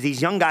 Because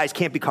these young guys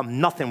can't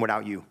become nothing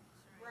without you.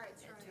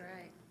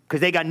 Because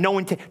they got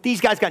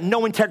these guys got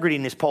no integrity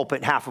in this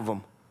pulpit, half of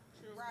them.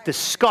 Right.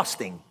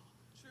 Disgusting.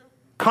 True.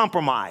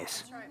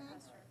 Compromise. Right,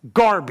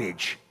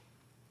 garbage.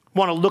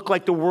 Want to look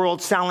like the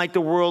world, sound like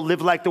the world,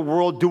 live like the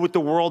world, do what the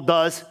world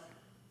does.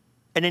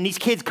 And then these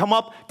kids come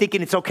up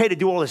thinking it's okay to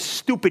do all this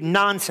stupid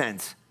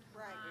nonsense.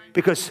 Right.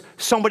 Because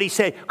somebody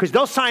said, because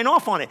they'll sign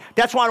off on it.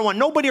 That's why I don't want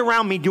nobody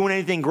around me doing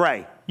anything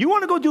gray. You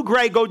want to go do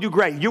gray, go do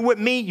gray. You're with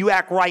me, you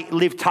act right,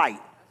 live tight.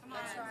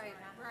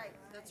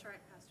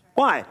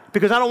 Why?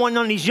 Because I don't want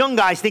none of these young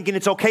guys thinking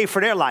it's okay for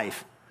their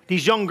life.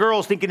 These young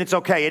girls thinking it's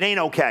okay. It ain't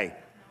okay.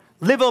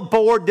 Live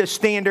aboard the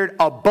standard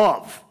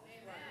above.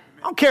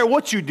 I don't care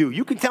what you do.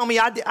 You can tell me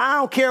I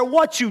don't care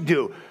what you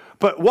do.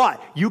 But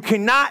what? You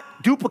cannot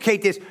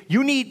duplicate this.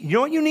 You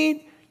know what you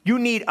need? You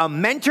need a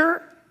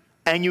mentor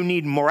and you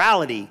need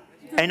morality.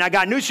 And I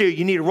got news for you.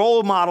 You need a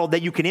role model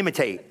that you can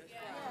imitate.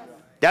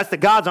 That's the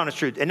God's honest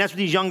truth. And that's what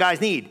these young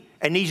guys need.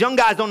 And these young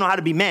guys don't know how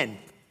to be men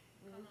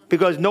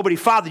because nobody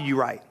fathered you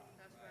right.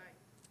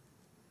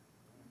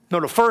 No,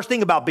 the first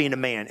thing about being a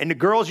man. And the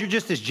girls, you're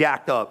just as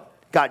jacked up.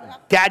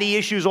 Got daddy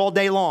issues all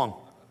day long.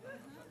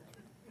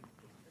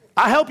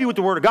 I help you with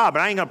the word of God, but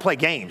I ain't going to play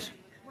games.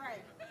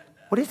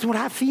 What is what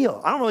I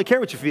feel? I don't really care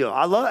what you feel.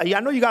 I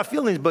know you got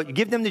feelings, but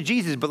give them to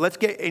Jesus. But let's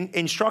get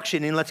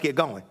instruction and let's get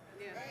going.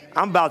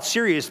 I'm about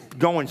serious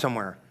going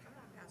somewhere.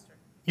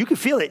 You can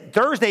feel it.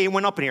 Thursday, it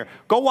went up in here.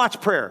 Go watch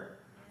prayer.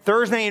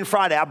 Thursday and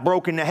Friday, I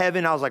broke into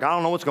heaven. I was like, I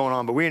don't know what's going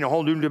on, but we're in a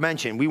whole new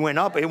dimension. We went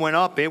up, it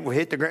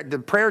hit the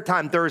prayer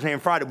time Thursday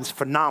and Friday was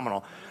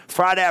phenomenal.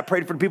 Friday, I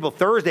prayed for the people.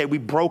 Thursday, we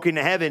broke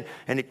into heaven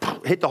and it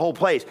hit the whole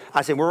place.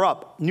 I said, we're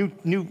up.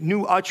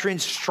 New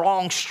utterance,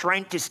 strong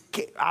strength.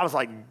 I was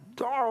like,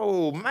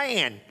 oh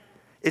man,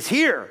 it's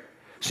here.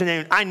 So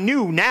then I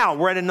knew now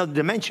we're at another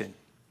dimension.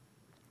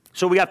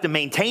 So we have to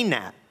maintain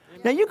that.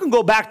 Now you can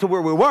go back to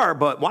where we were,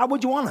 but why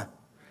would you want to?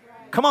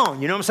 Come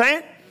on, you know what I'm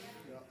saying?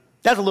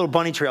 That's a little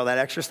bunny trail, that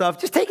extra stuff.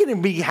 Just take it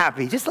and be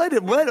happy. Just let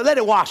it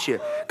wash you.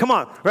 Come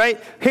on, right?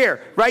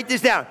 Here, write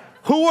this down.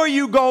 Who are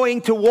you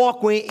going to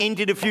walk with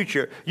into the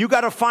future? You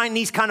got to find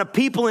these kind of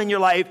people in your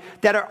life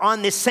that are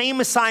on the same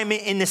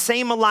assignment, in the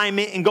same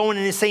alignment, and going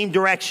in the same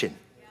direction.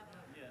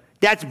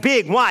 That's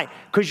big. Why?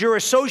 Because your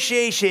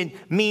association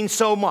means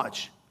so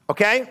much.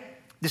 Okay?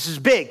 This is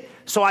big.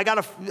 So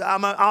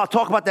I'll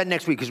talk about that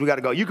next week because we got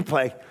to go. You can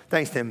play.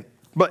 Thanks, Tim.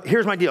 But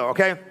here's my deal,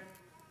 okay?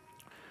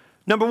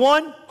 Number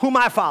one, who am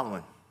I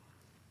following?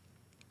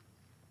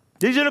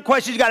 These are the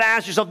questions you got to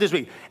ask yourself this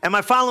week. Am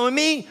I following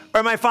me or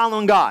am I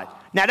following God?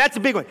 Now, that's a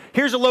big one.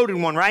 Here's a loaded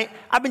one, right?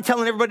 I've been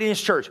telling everybody in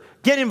this church,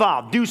 get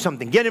involved, do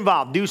something, get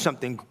involved, do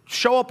something.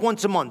 Show up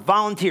once a month,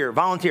 volunteer,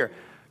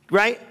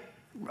 right?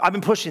 I've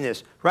been pushing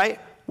this, right?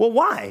 Well,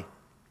 why?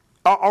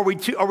 Are we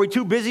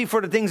too busy for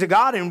the things of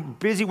God and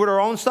busy with our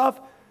own stuff?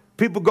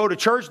 People go to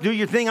church, do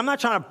your thing. I'm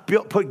not trying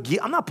to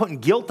I'm not putting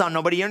guilt on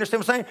nobody. You understand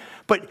what I'm saying?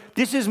 But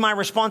this is my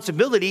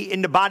responsibility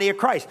in the body of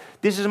Christ.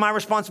 This is my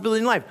responsibility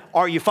in life.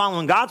 Are you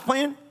following God's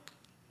plan?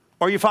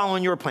 Or are you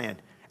following your plan?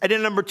 And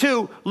then number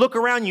two, look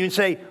around you and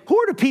say, who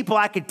are the people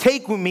I could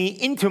take with me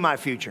into my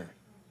future?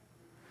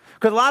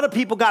 Because a lot of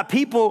people got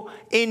people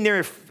in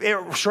their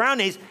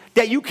surroundings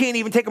that you can't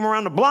even take them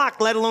around the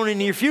block, let alone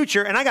into your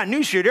future. And I got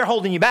news for you, they're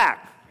holding you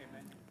back.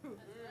 Amen.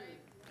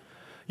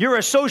 Your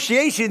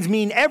associations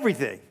mean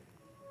everything.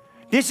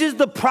 This is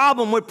the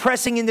problem with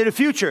pressing into the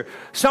future.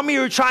 Some of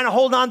you are trying to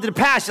hold on to the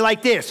past. You're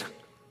like this.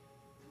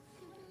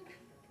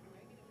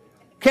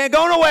 Can't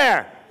go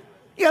nowhere.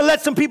 You got to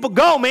let some people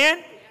go,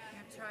 man.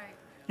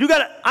 You got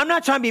to, I'm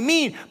not trying to be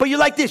mean, but you're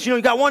like this. You know,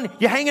 you got one,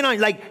 you're hanging on.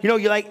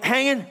 You're like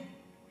hanging.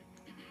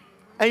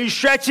 And you're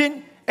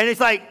stretching. And it's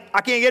like,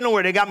 I can't get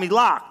nowhere. They got me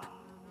locked.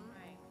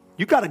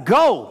 You got to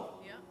go.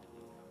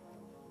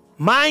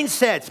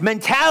 Mindsets,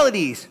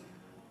 mentalities,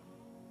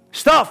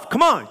 stuff.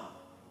 Come on.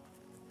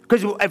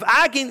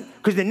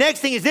 Because the next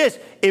thing is this.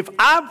 If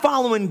I'm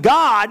following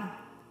God,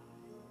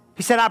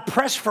 He said, I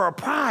press for a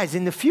prize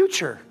in the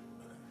future.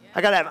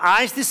 I got to have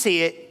eyes to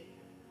see it.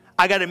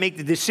 I got to make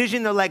the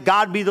decision to let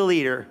God be the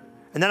leader.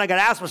 And then I got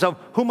to ask myself,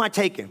 who am I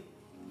taking?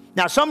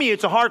 Now, some of you,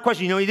 it's a hard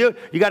question. You know what you do?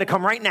 You got to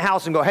come right in the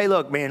house and go, hey,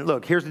 look, man,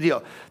 look, here's the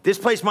deal. This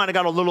place might have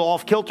got a little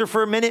off kilter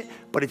for a minute,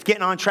 but it's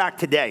getting on track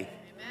today.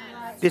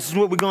 Amen. This is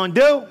what we're going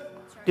to do.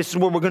 This is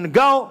where we're going to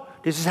go.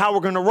 This is how we're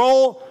going to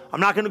roll.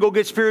 I'm not going to go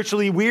get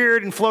spiritually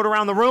weird and float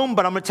around the room,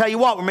 but I'm going to tell you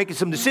what, we're making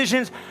some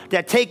decisions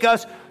that take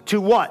us to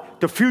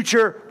what? The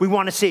future we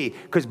want to see.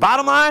 Because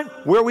bottom line,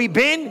 where we've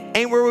been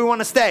ain't where we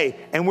want to stay.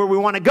 And where we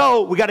want to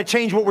go, we got to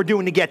change what we're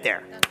doing to get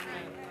there.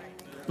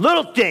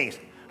 Little things,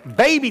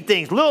 baby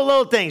things,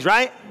 little things,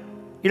 right?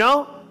 You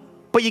know?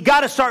 But you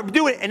got to start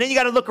doing it. And then you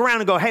got to look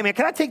around and go, hey, man,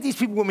 can I take these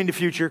people with me in the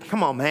future?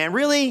 Come on, man,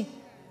 really?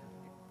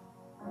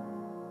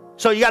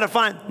 So you got to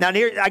find, now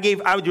here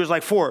I would do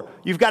like 4.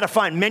 You've got to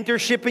find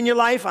mentorship in your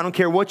life. I don't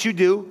care what you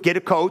do. Get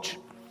a coach,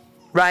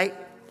 right?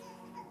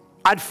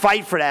 I'd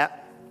fight for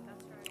that,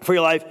 for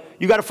your life.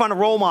 You got to find a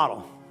role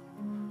model.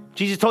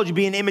 Jesus told you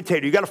be an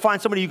imitator. You got to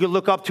find somebody you can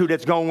look up to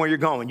that's going where you're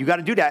going. You got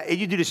to do that.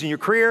 You do this in your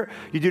career.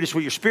 You do this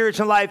with your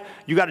spiritual life.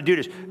 You got to do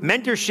this.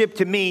 Mentorship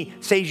to me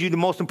saves you the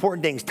most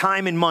important things,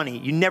 time and money.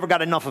 You never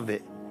got enough of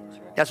it.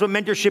 That's what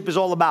mentorship is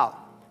all about.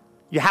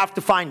 You have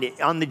to find it.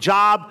 On the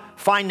job,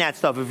 find that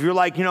stuff. If you're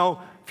like,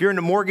 if you're in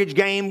the mortgage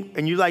game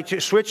and you like to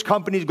switch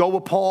companies, go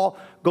with Paul,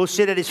 go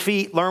sit at his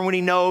feet, learn what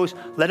he knows,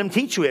 let him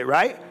teach you it,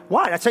 right?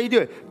 Why? That's how you do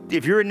it.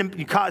 If you're in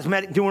the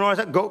cosmetic, doing all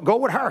that, go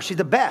with her. She's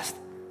the best.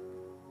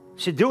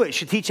 She'll do it.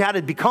 She'll teach you how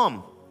to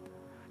become.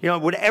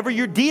 Whatever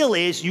your deal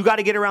is, you got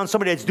to get around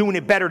somebody that's doing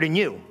it better than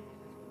you.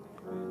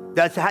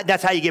 That's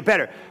how you get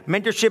better.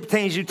 Mentorship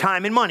saves you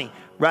time and money,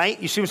 right?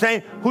 You see what I'm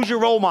saying? Who's your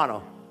role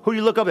model? Who do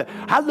you look up to?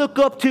 I look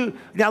up to,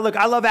 now look,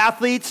 I love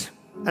athletes,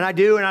 and I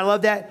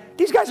love that.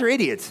 These guys are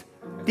idiots.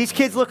 These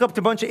kids look up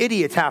to a bunch of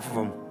idiots, half of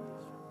them.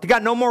 They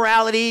got no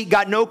morality,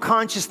 got no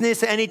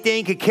consciousness of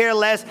anything, could care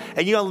less,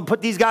 and you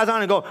put these guys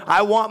on and go,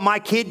 I want my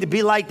kid to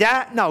be like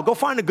that? No, go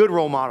find a good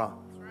role model.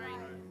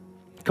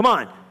 Come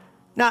on.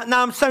 Now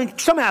I'm saying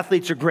some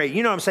athletes are great,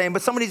 you know what I'm saying,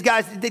 but some of these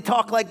guys, they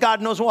talk like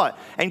God knows what.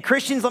 And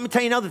Christians, let me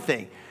tell you another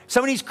thing.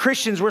 Some of these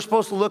Christians we're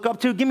supposed to look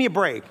up to, give me a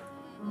break.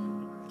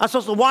 I'm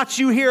supposed to watch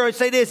you here and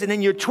say this, and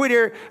then your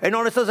Twitter and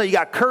all this stuff. You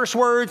got curse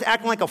words,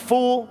 acting like a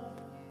fool.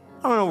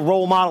 I don't know a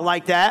role model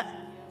like that.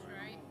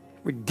 Right.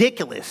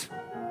 Ridiculous.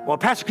 Well,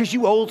 Pastor Chris,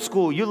 you old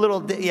school. You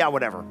little,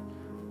 whatever.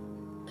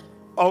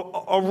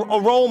 A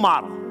role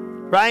model,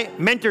 right?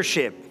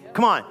 Mentorship.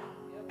 Come on.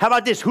 How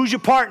about this? Who's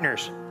your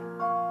partners?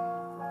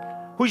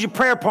 Who's your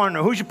prayer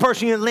partner? Who's your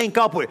person you link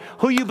up with?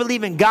 Who you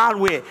believe in God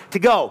with to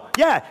go?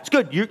 Yeah, it's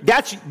good.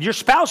 Your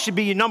spouse should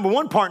be your number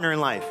one partner in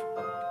life.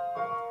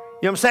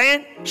 You know what I'm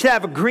saying? You should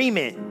have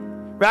agreement,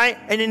 right?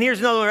 And then here's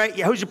another one, right?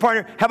 Yeah, who's your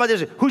partner? How about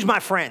this? Who's my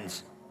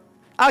friends?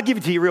 I'll give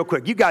it to you real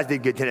quick. You guys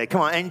did good today.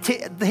 Come on. And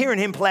hearing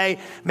him play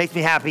makes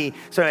me happy.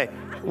 So hey,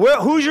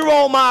 who's your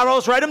role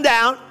models? Write them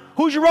down.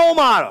 Who's your role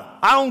model?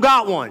 I don't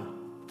got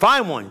one.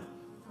 Find one.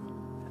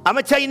 I'm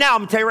going to tell you now. I'm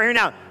going to tell you right here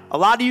now. A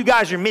lot of you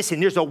guys are missing.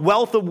 There's a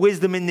wealth of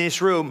wisdom in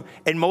this room.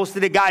 And most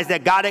of the guys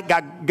that got it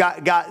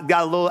got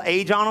a little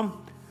age on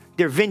them.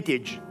 They're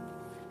vintage.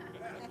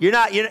 You're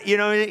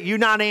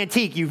not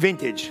antique, you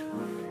vintage.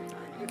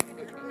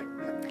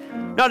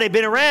 No, they've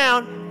been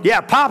around.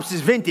 Yeah, Pops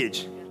is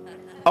vintage.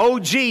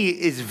 OG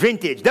is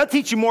vintage. They'll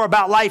teach you more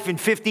about life in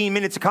 15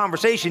 minutes of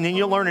conversation than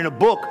you'll learn in a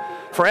book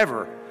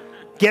forever.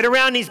 Get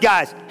around these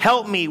guys.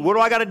 Help me. What do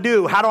I got to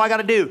do? How do I got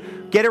to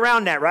do? Get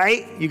around that,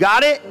 right? You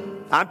got it?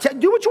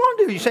 Do what you want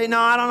to do. You say, no,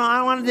 I don't know. I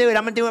don't want to do it.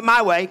 I'm going to do it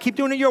my way. Keep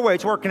doing it your way.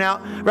 It's working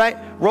out, right?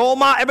 Role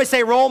model. Everybody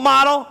say role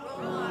model.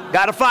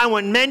 Got to find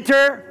one.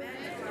 Mentor.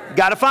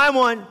 Got to find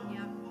one.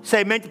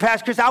 Say,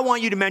 Pastor Chris, I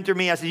want you to mentor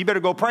me. I said, you better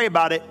go pray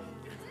about it.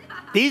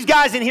 These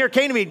guys in here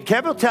came to me.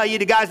 Kevin will tell you,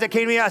 the guys that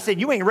came to me, I said,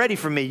 you ain't ready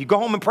for me. You go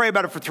home and pray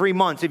about it for 3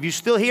 months. If you're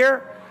still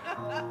here,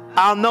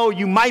 I'll know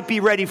you might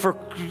be ready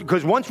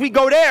because once we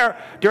go there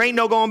ain't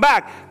no going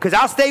back. Because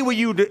I'll stay with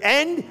you to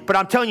end, but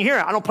I'm telling you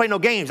here, I don't play no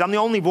games. I'm the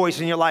only voice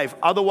in your life.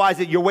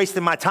 Otherwise, you're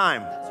wasting my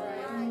time.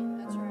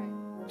 That's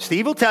right.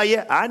 Steve will tell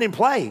you, I didn't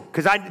play.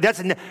 Because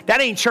that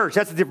ain't church.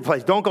 That's a different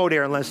place. Don't go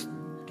there unless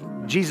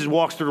Jesus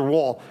walks through the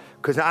wall.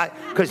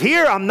 Because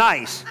here I'm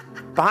nice.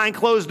 Behind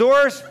closed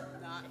doors,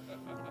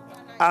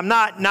 I'm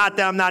not that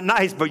I'm not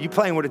nice, but you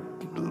playing with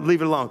it,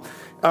 leave it alone.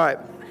 All right.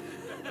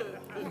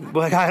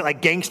 But I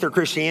like gangster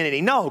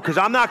Christianity. No, because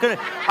I'm not going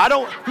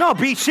to,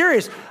 be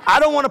serious.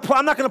 I'm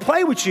not going to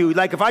play with you.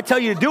 Like if I tell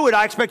you to do it,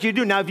 I expect you to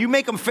do it. Now, if you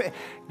make them,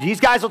 these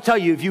guys will tell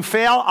you, if you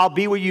fail, I'll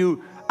be with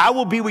you. I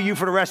will be with you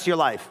for the rest of your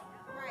life.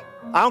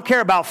 I don't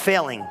care about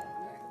failing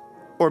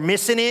or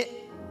missing it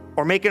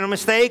or making a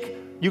mistake.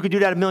 You could do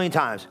that 1,000,000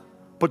 times.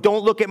 But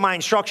don't look at my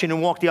instruction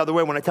and walk the other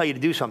way when I tell you to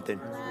do something.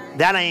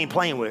 That I ain't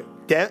playing with.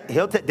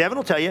 Devin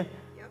will tell you.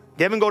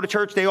 Devin go to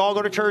church. They all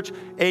go to church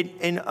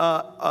in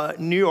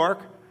New York.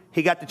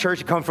 He got the church.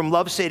 He come from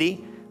Love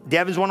City.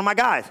 Devin's one of my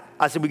guys.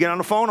 I said, we get on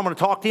the phone. I'm going to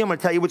talk to you. I'm going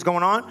to tell you what's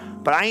going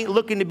on. But I ain't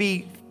looking to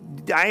be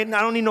I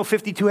don't need no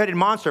 52-headed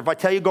monster. If I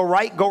tell you go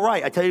right, go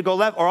right. I tell you to go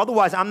left, or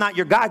otherwise I'm not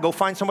your guy. Go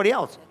find somebody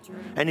else.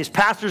 And his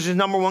pastor's his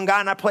number one guy,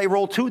 and I play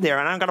role 2 there,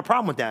 and I don't got a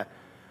problem with that.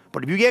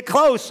 But if you get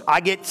close,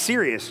 I get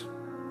serious.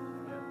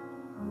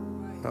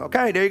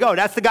 Okay, there you go.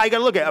 That's the guy you got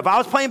to look at. If I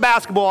was playing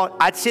basketball,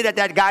 I'd sit at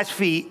that guy's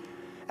feet,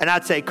 and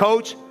I'd say,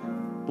 Coach,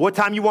 what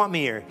time you want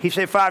me here? He'd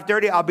say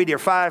 5:30. I'll be there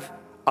 5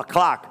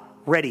 o'clock,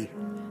 ready.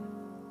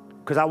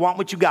 Because I want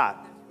what you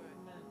got.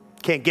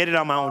 Can't get it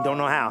on my own. Don't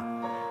know how.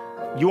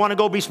 You want to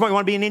go be smart? You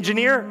want to be an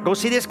engineer? Go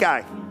see this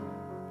guy.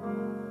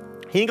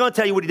 He ain't going to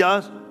tell you what he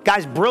does.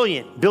 Guy's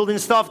brilliant. Building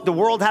stuff the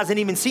world hasn't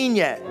even seen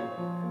yet.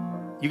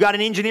 You got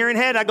an engineering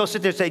head? I go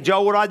sit there and say,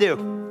 Joe, what do I do?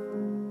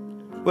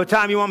 What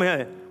time you want me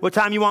here? What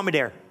time you want me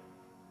there?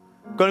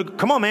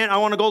 Come on, man. I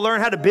want to go learn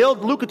how to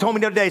build. Luca told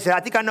me the other day. He said, I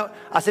think I know.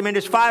 I said, man,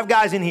 there's 5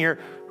 guys in here,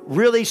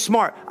 really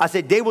smart. I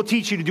said, they will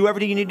teach you to do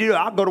everything you need to do.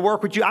 I'll go to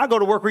work with you. I'll go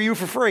to work with you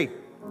for free.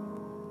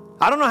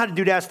 I don't know how to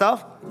do that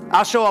stuff.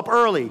 I'll show up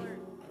early.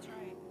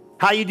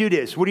 How do you do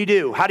this? What do you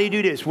do? How do you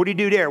do this? What do you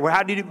do there?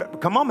 How do you do?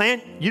 Come on,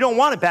 man. You don't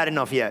want it bad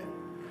enough yet.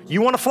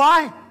 You want to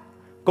fly?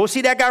 Go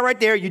see that guy right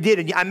there. You did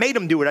it. I made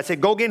him do it. I said,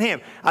 go get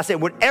him. I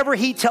said, whatever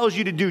he tells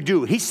you to do,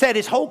 do. He said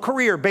his whole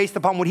career based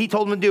upon what he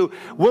told him to do,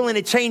 willing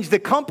to change the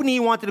company he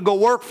wanted to go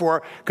work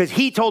for because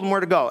he told him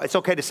where to go. It's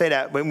okay to say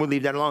that, but we'll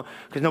leave that alone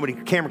because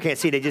camera can't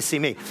see. They just see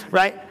me,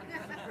 right?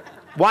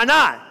 Why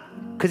not?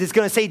 Because it's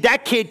going to save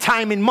that kid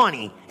time and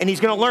money, and he's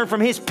going to learn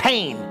from his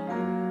pain.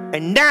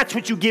 And that's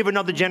what you give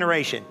another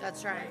generation.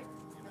 That's right.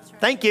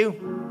 Thank you.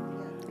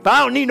 But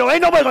I don't need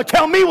ain't nobody going to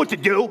tell me what to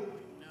do.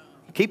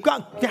 Keep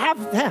going. Have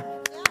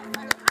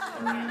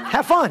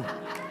fun.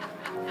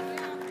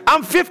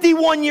 I'm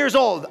 51 years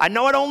old. I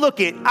know I don't look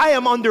it. I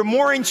am under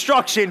more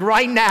instruction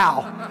right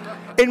now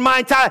in my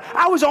entire.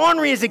 I was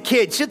ornery as a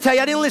kid. She'll tell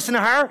you I didn't listen to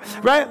her,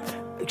 right?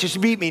 She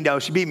beat me, though.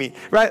 She beat me,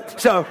 right?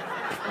 So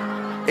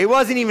it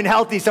wasn't even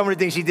healthy, some of the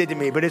things she did to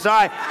me, but it's all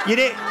right. You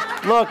didn't.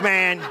 Look,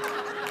 man.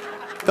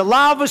 The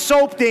lava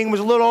soap thing was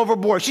a little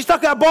overboard. She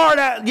stuck that bar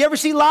that. You ever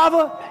see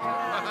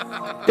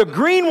lava? The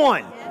green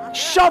one.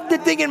 Shoved the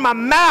thing in my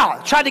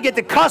mouth. Tried to get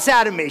the cuss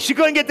out of me. She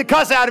couldn't get the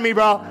cuss out of me,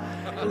 bro.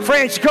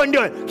 Fran, she couldn't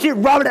do it. She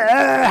rubbed it.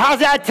 How's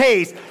that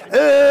taste?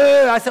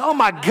 I said, oh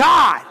my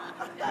God.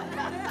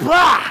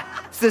 Blah.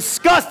 It's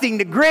disgusting.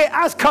 The grit.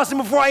 I was cussing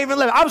before I even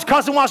left. I was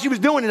cussing while she was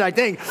doing it, I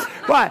think.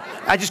 But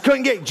I just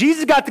couldn't get.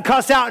 Jesus got the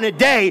cuss out in a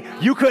day.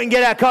 You couldn't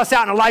get that cuss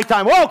out in a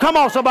lifetime. Whoa, come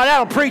on, somebody.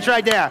 That'll preach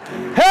right there.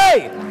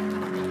 Hey.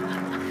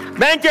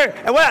 Mentor.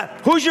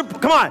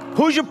 Come on.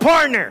 Who's your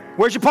partner?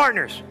 Where's your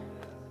partners?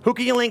 Who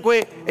can you link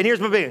with? And here's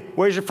my big.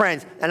 Where's your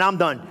friends? And I'm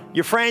done.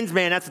 Your friends,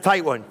 man, that's a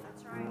tight one.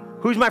 That's right.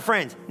 Who's my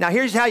friends? Now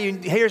here's how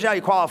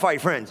you qualify your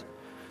friends.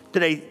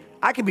 Today,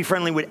 I can be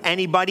friendly with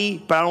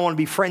anybody, but I don't want to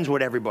be friends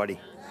with everybody.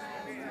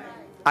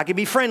 I can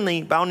be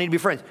friendly, but I don't need to be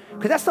friends.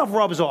 Because that stuff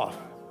rubs off.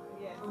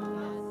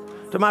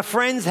 Do my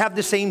friends have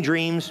the same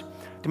dreams?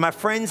 Do my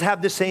friends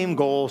have the same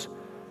goals?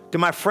 Do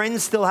my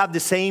friends still have the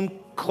same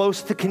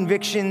close to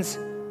convictions?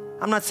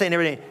 I'm not saying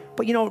everything.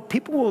 But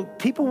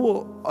people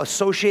will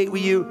associate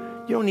with you.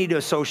 You don't need to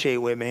associate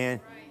with,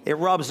 man. It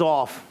rubs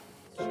off.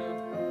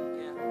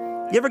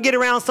 You ever get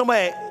around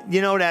somebody,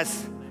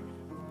 that's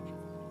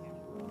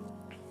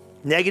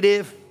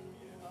negative?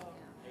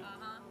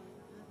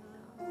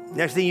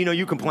 Next thing you know,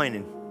 you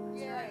complaining.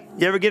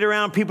 You ever get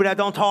around people that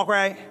don't talk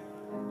right?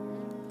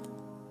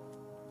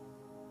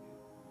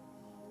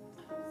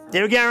 You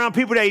ever get around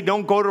people that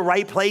don't go to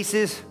right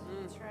places?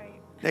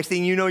 Next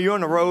thing you know, you're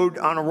on the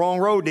wrong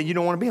road that you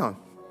don't want to be on.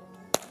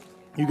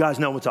 You guys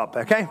know what's up,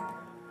 okay?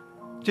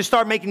 Just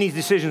start making these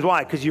decisions.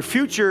 Why? Because your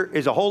future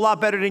is a whole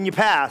lot better than your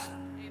past.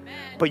 Amen.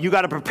 But you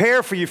got to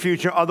prepare for your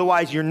future.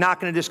 Otherwise, you're not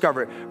going to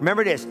discover it.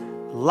 Remember this.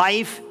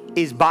 Life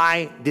is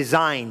by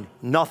design.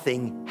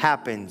 Nothing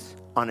happens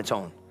on its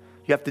own.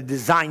 You have to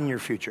design your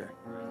future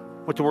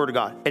with the Word of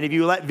God. And if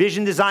you let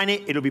vision design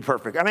it, it'll be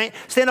perfect. I mean,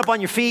 stand up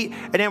on your feet,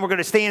 and then we're going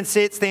to stand,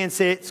 sit.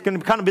 It's going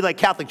to kind of be like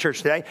Catholic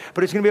church today,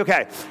 but it's going to be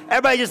okay.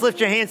 Everybody just lift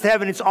your hands to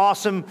heaven. It's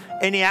awesome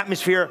in the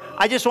atmosphere.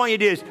 I just want you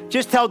to do this.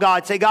 Just tell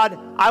God, say, God,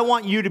 I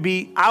want you,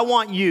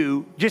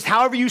 just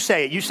however you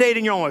say it. You say it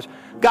in your own words.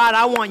 God,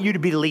 I want you to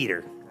be the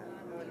leader.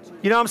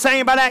 You know what I'm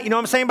saying by that? You know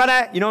what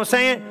I'm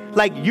saying?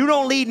 Like, you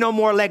don't lead no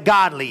more, let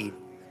God lead.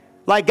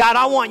 Like, God,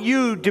 I want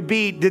you to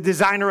be the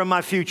designer of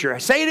my future.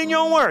 Say it in your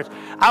own words.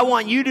 I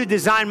want you to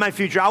design my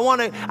future.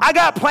 I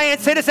got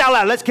plans. Say this out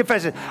loud. Let's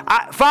confess it.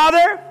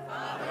 Father,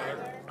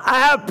 I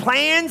have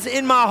plans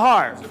in my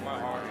heart,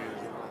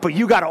 but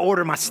you got to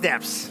order my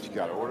steps.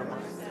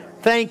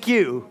 Thank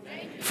you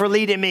for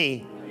leading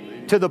me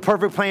to the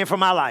perfect plan for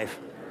my life.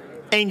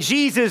 In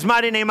Jesus'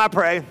 mighty name I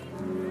pray.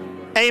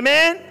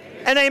 Amen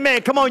and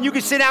amen. Come on, you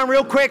can sit down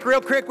real quick.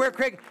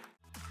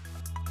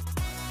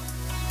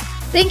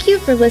 Thank you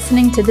for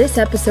listening to this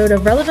episode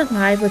of Relevant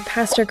Live with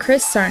Pastor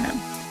Chris Sarno.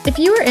 If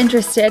you are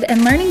interested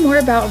in learning more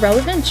about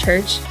Relevant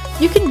Church,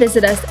 you can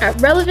visit us at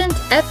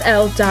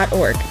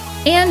relevantfl.org.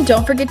 And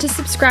don't forget to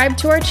subscribe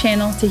to our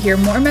channel to hear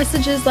more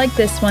messages like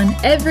this one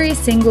every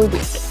single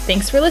week.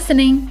 Thanks for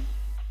listening.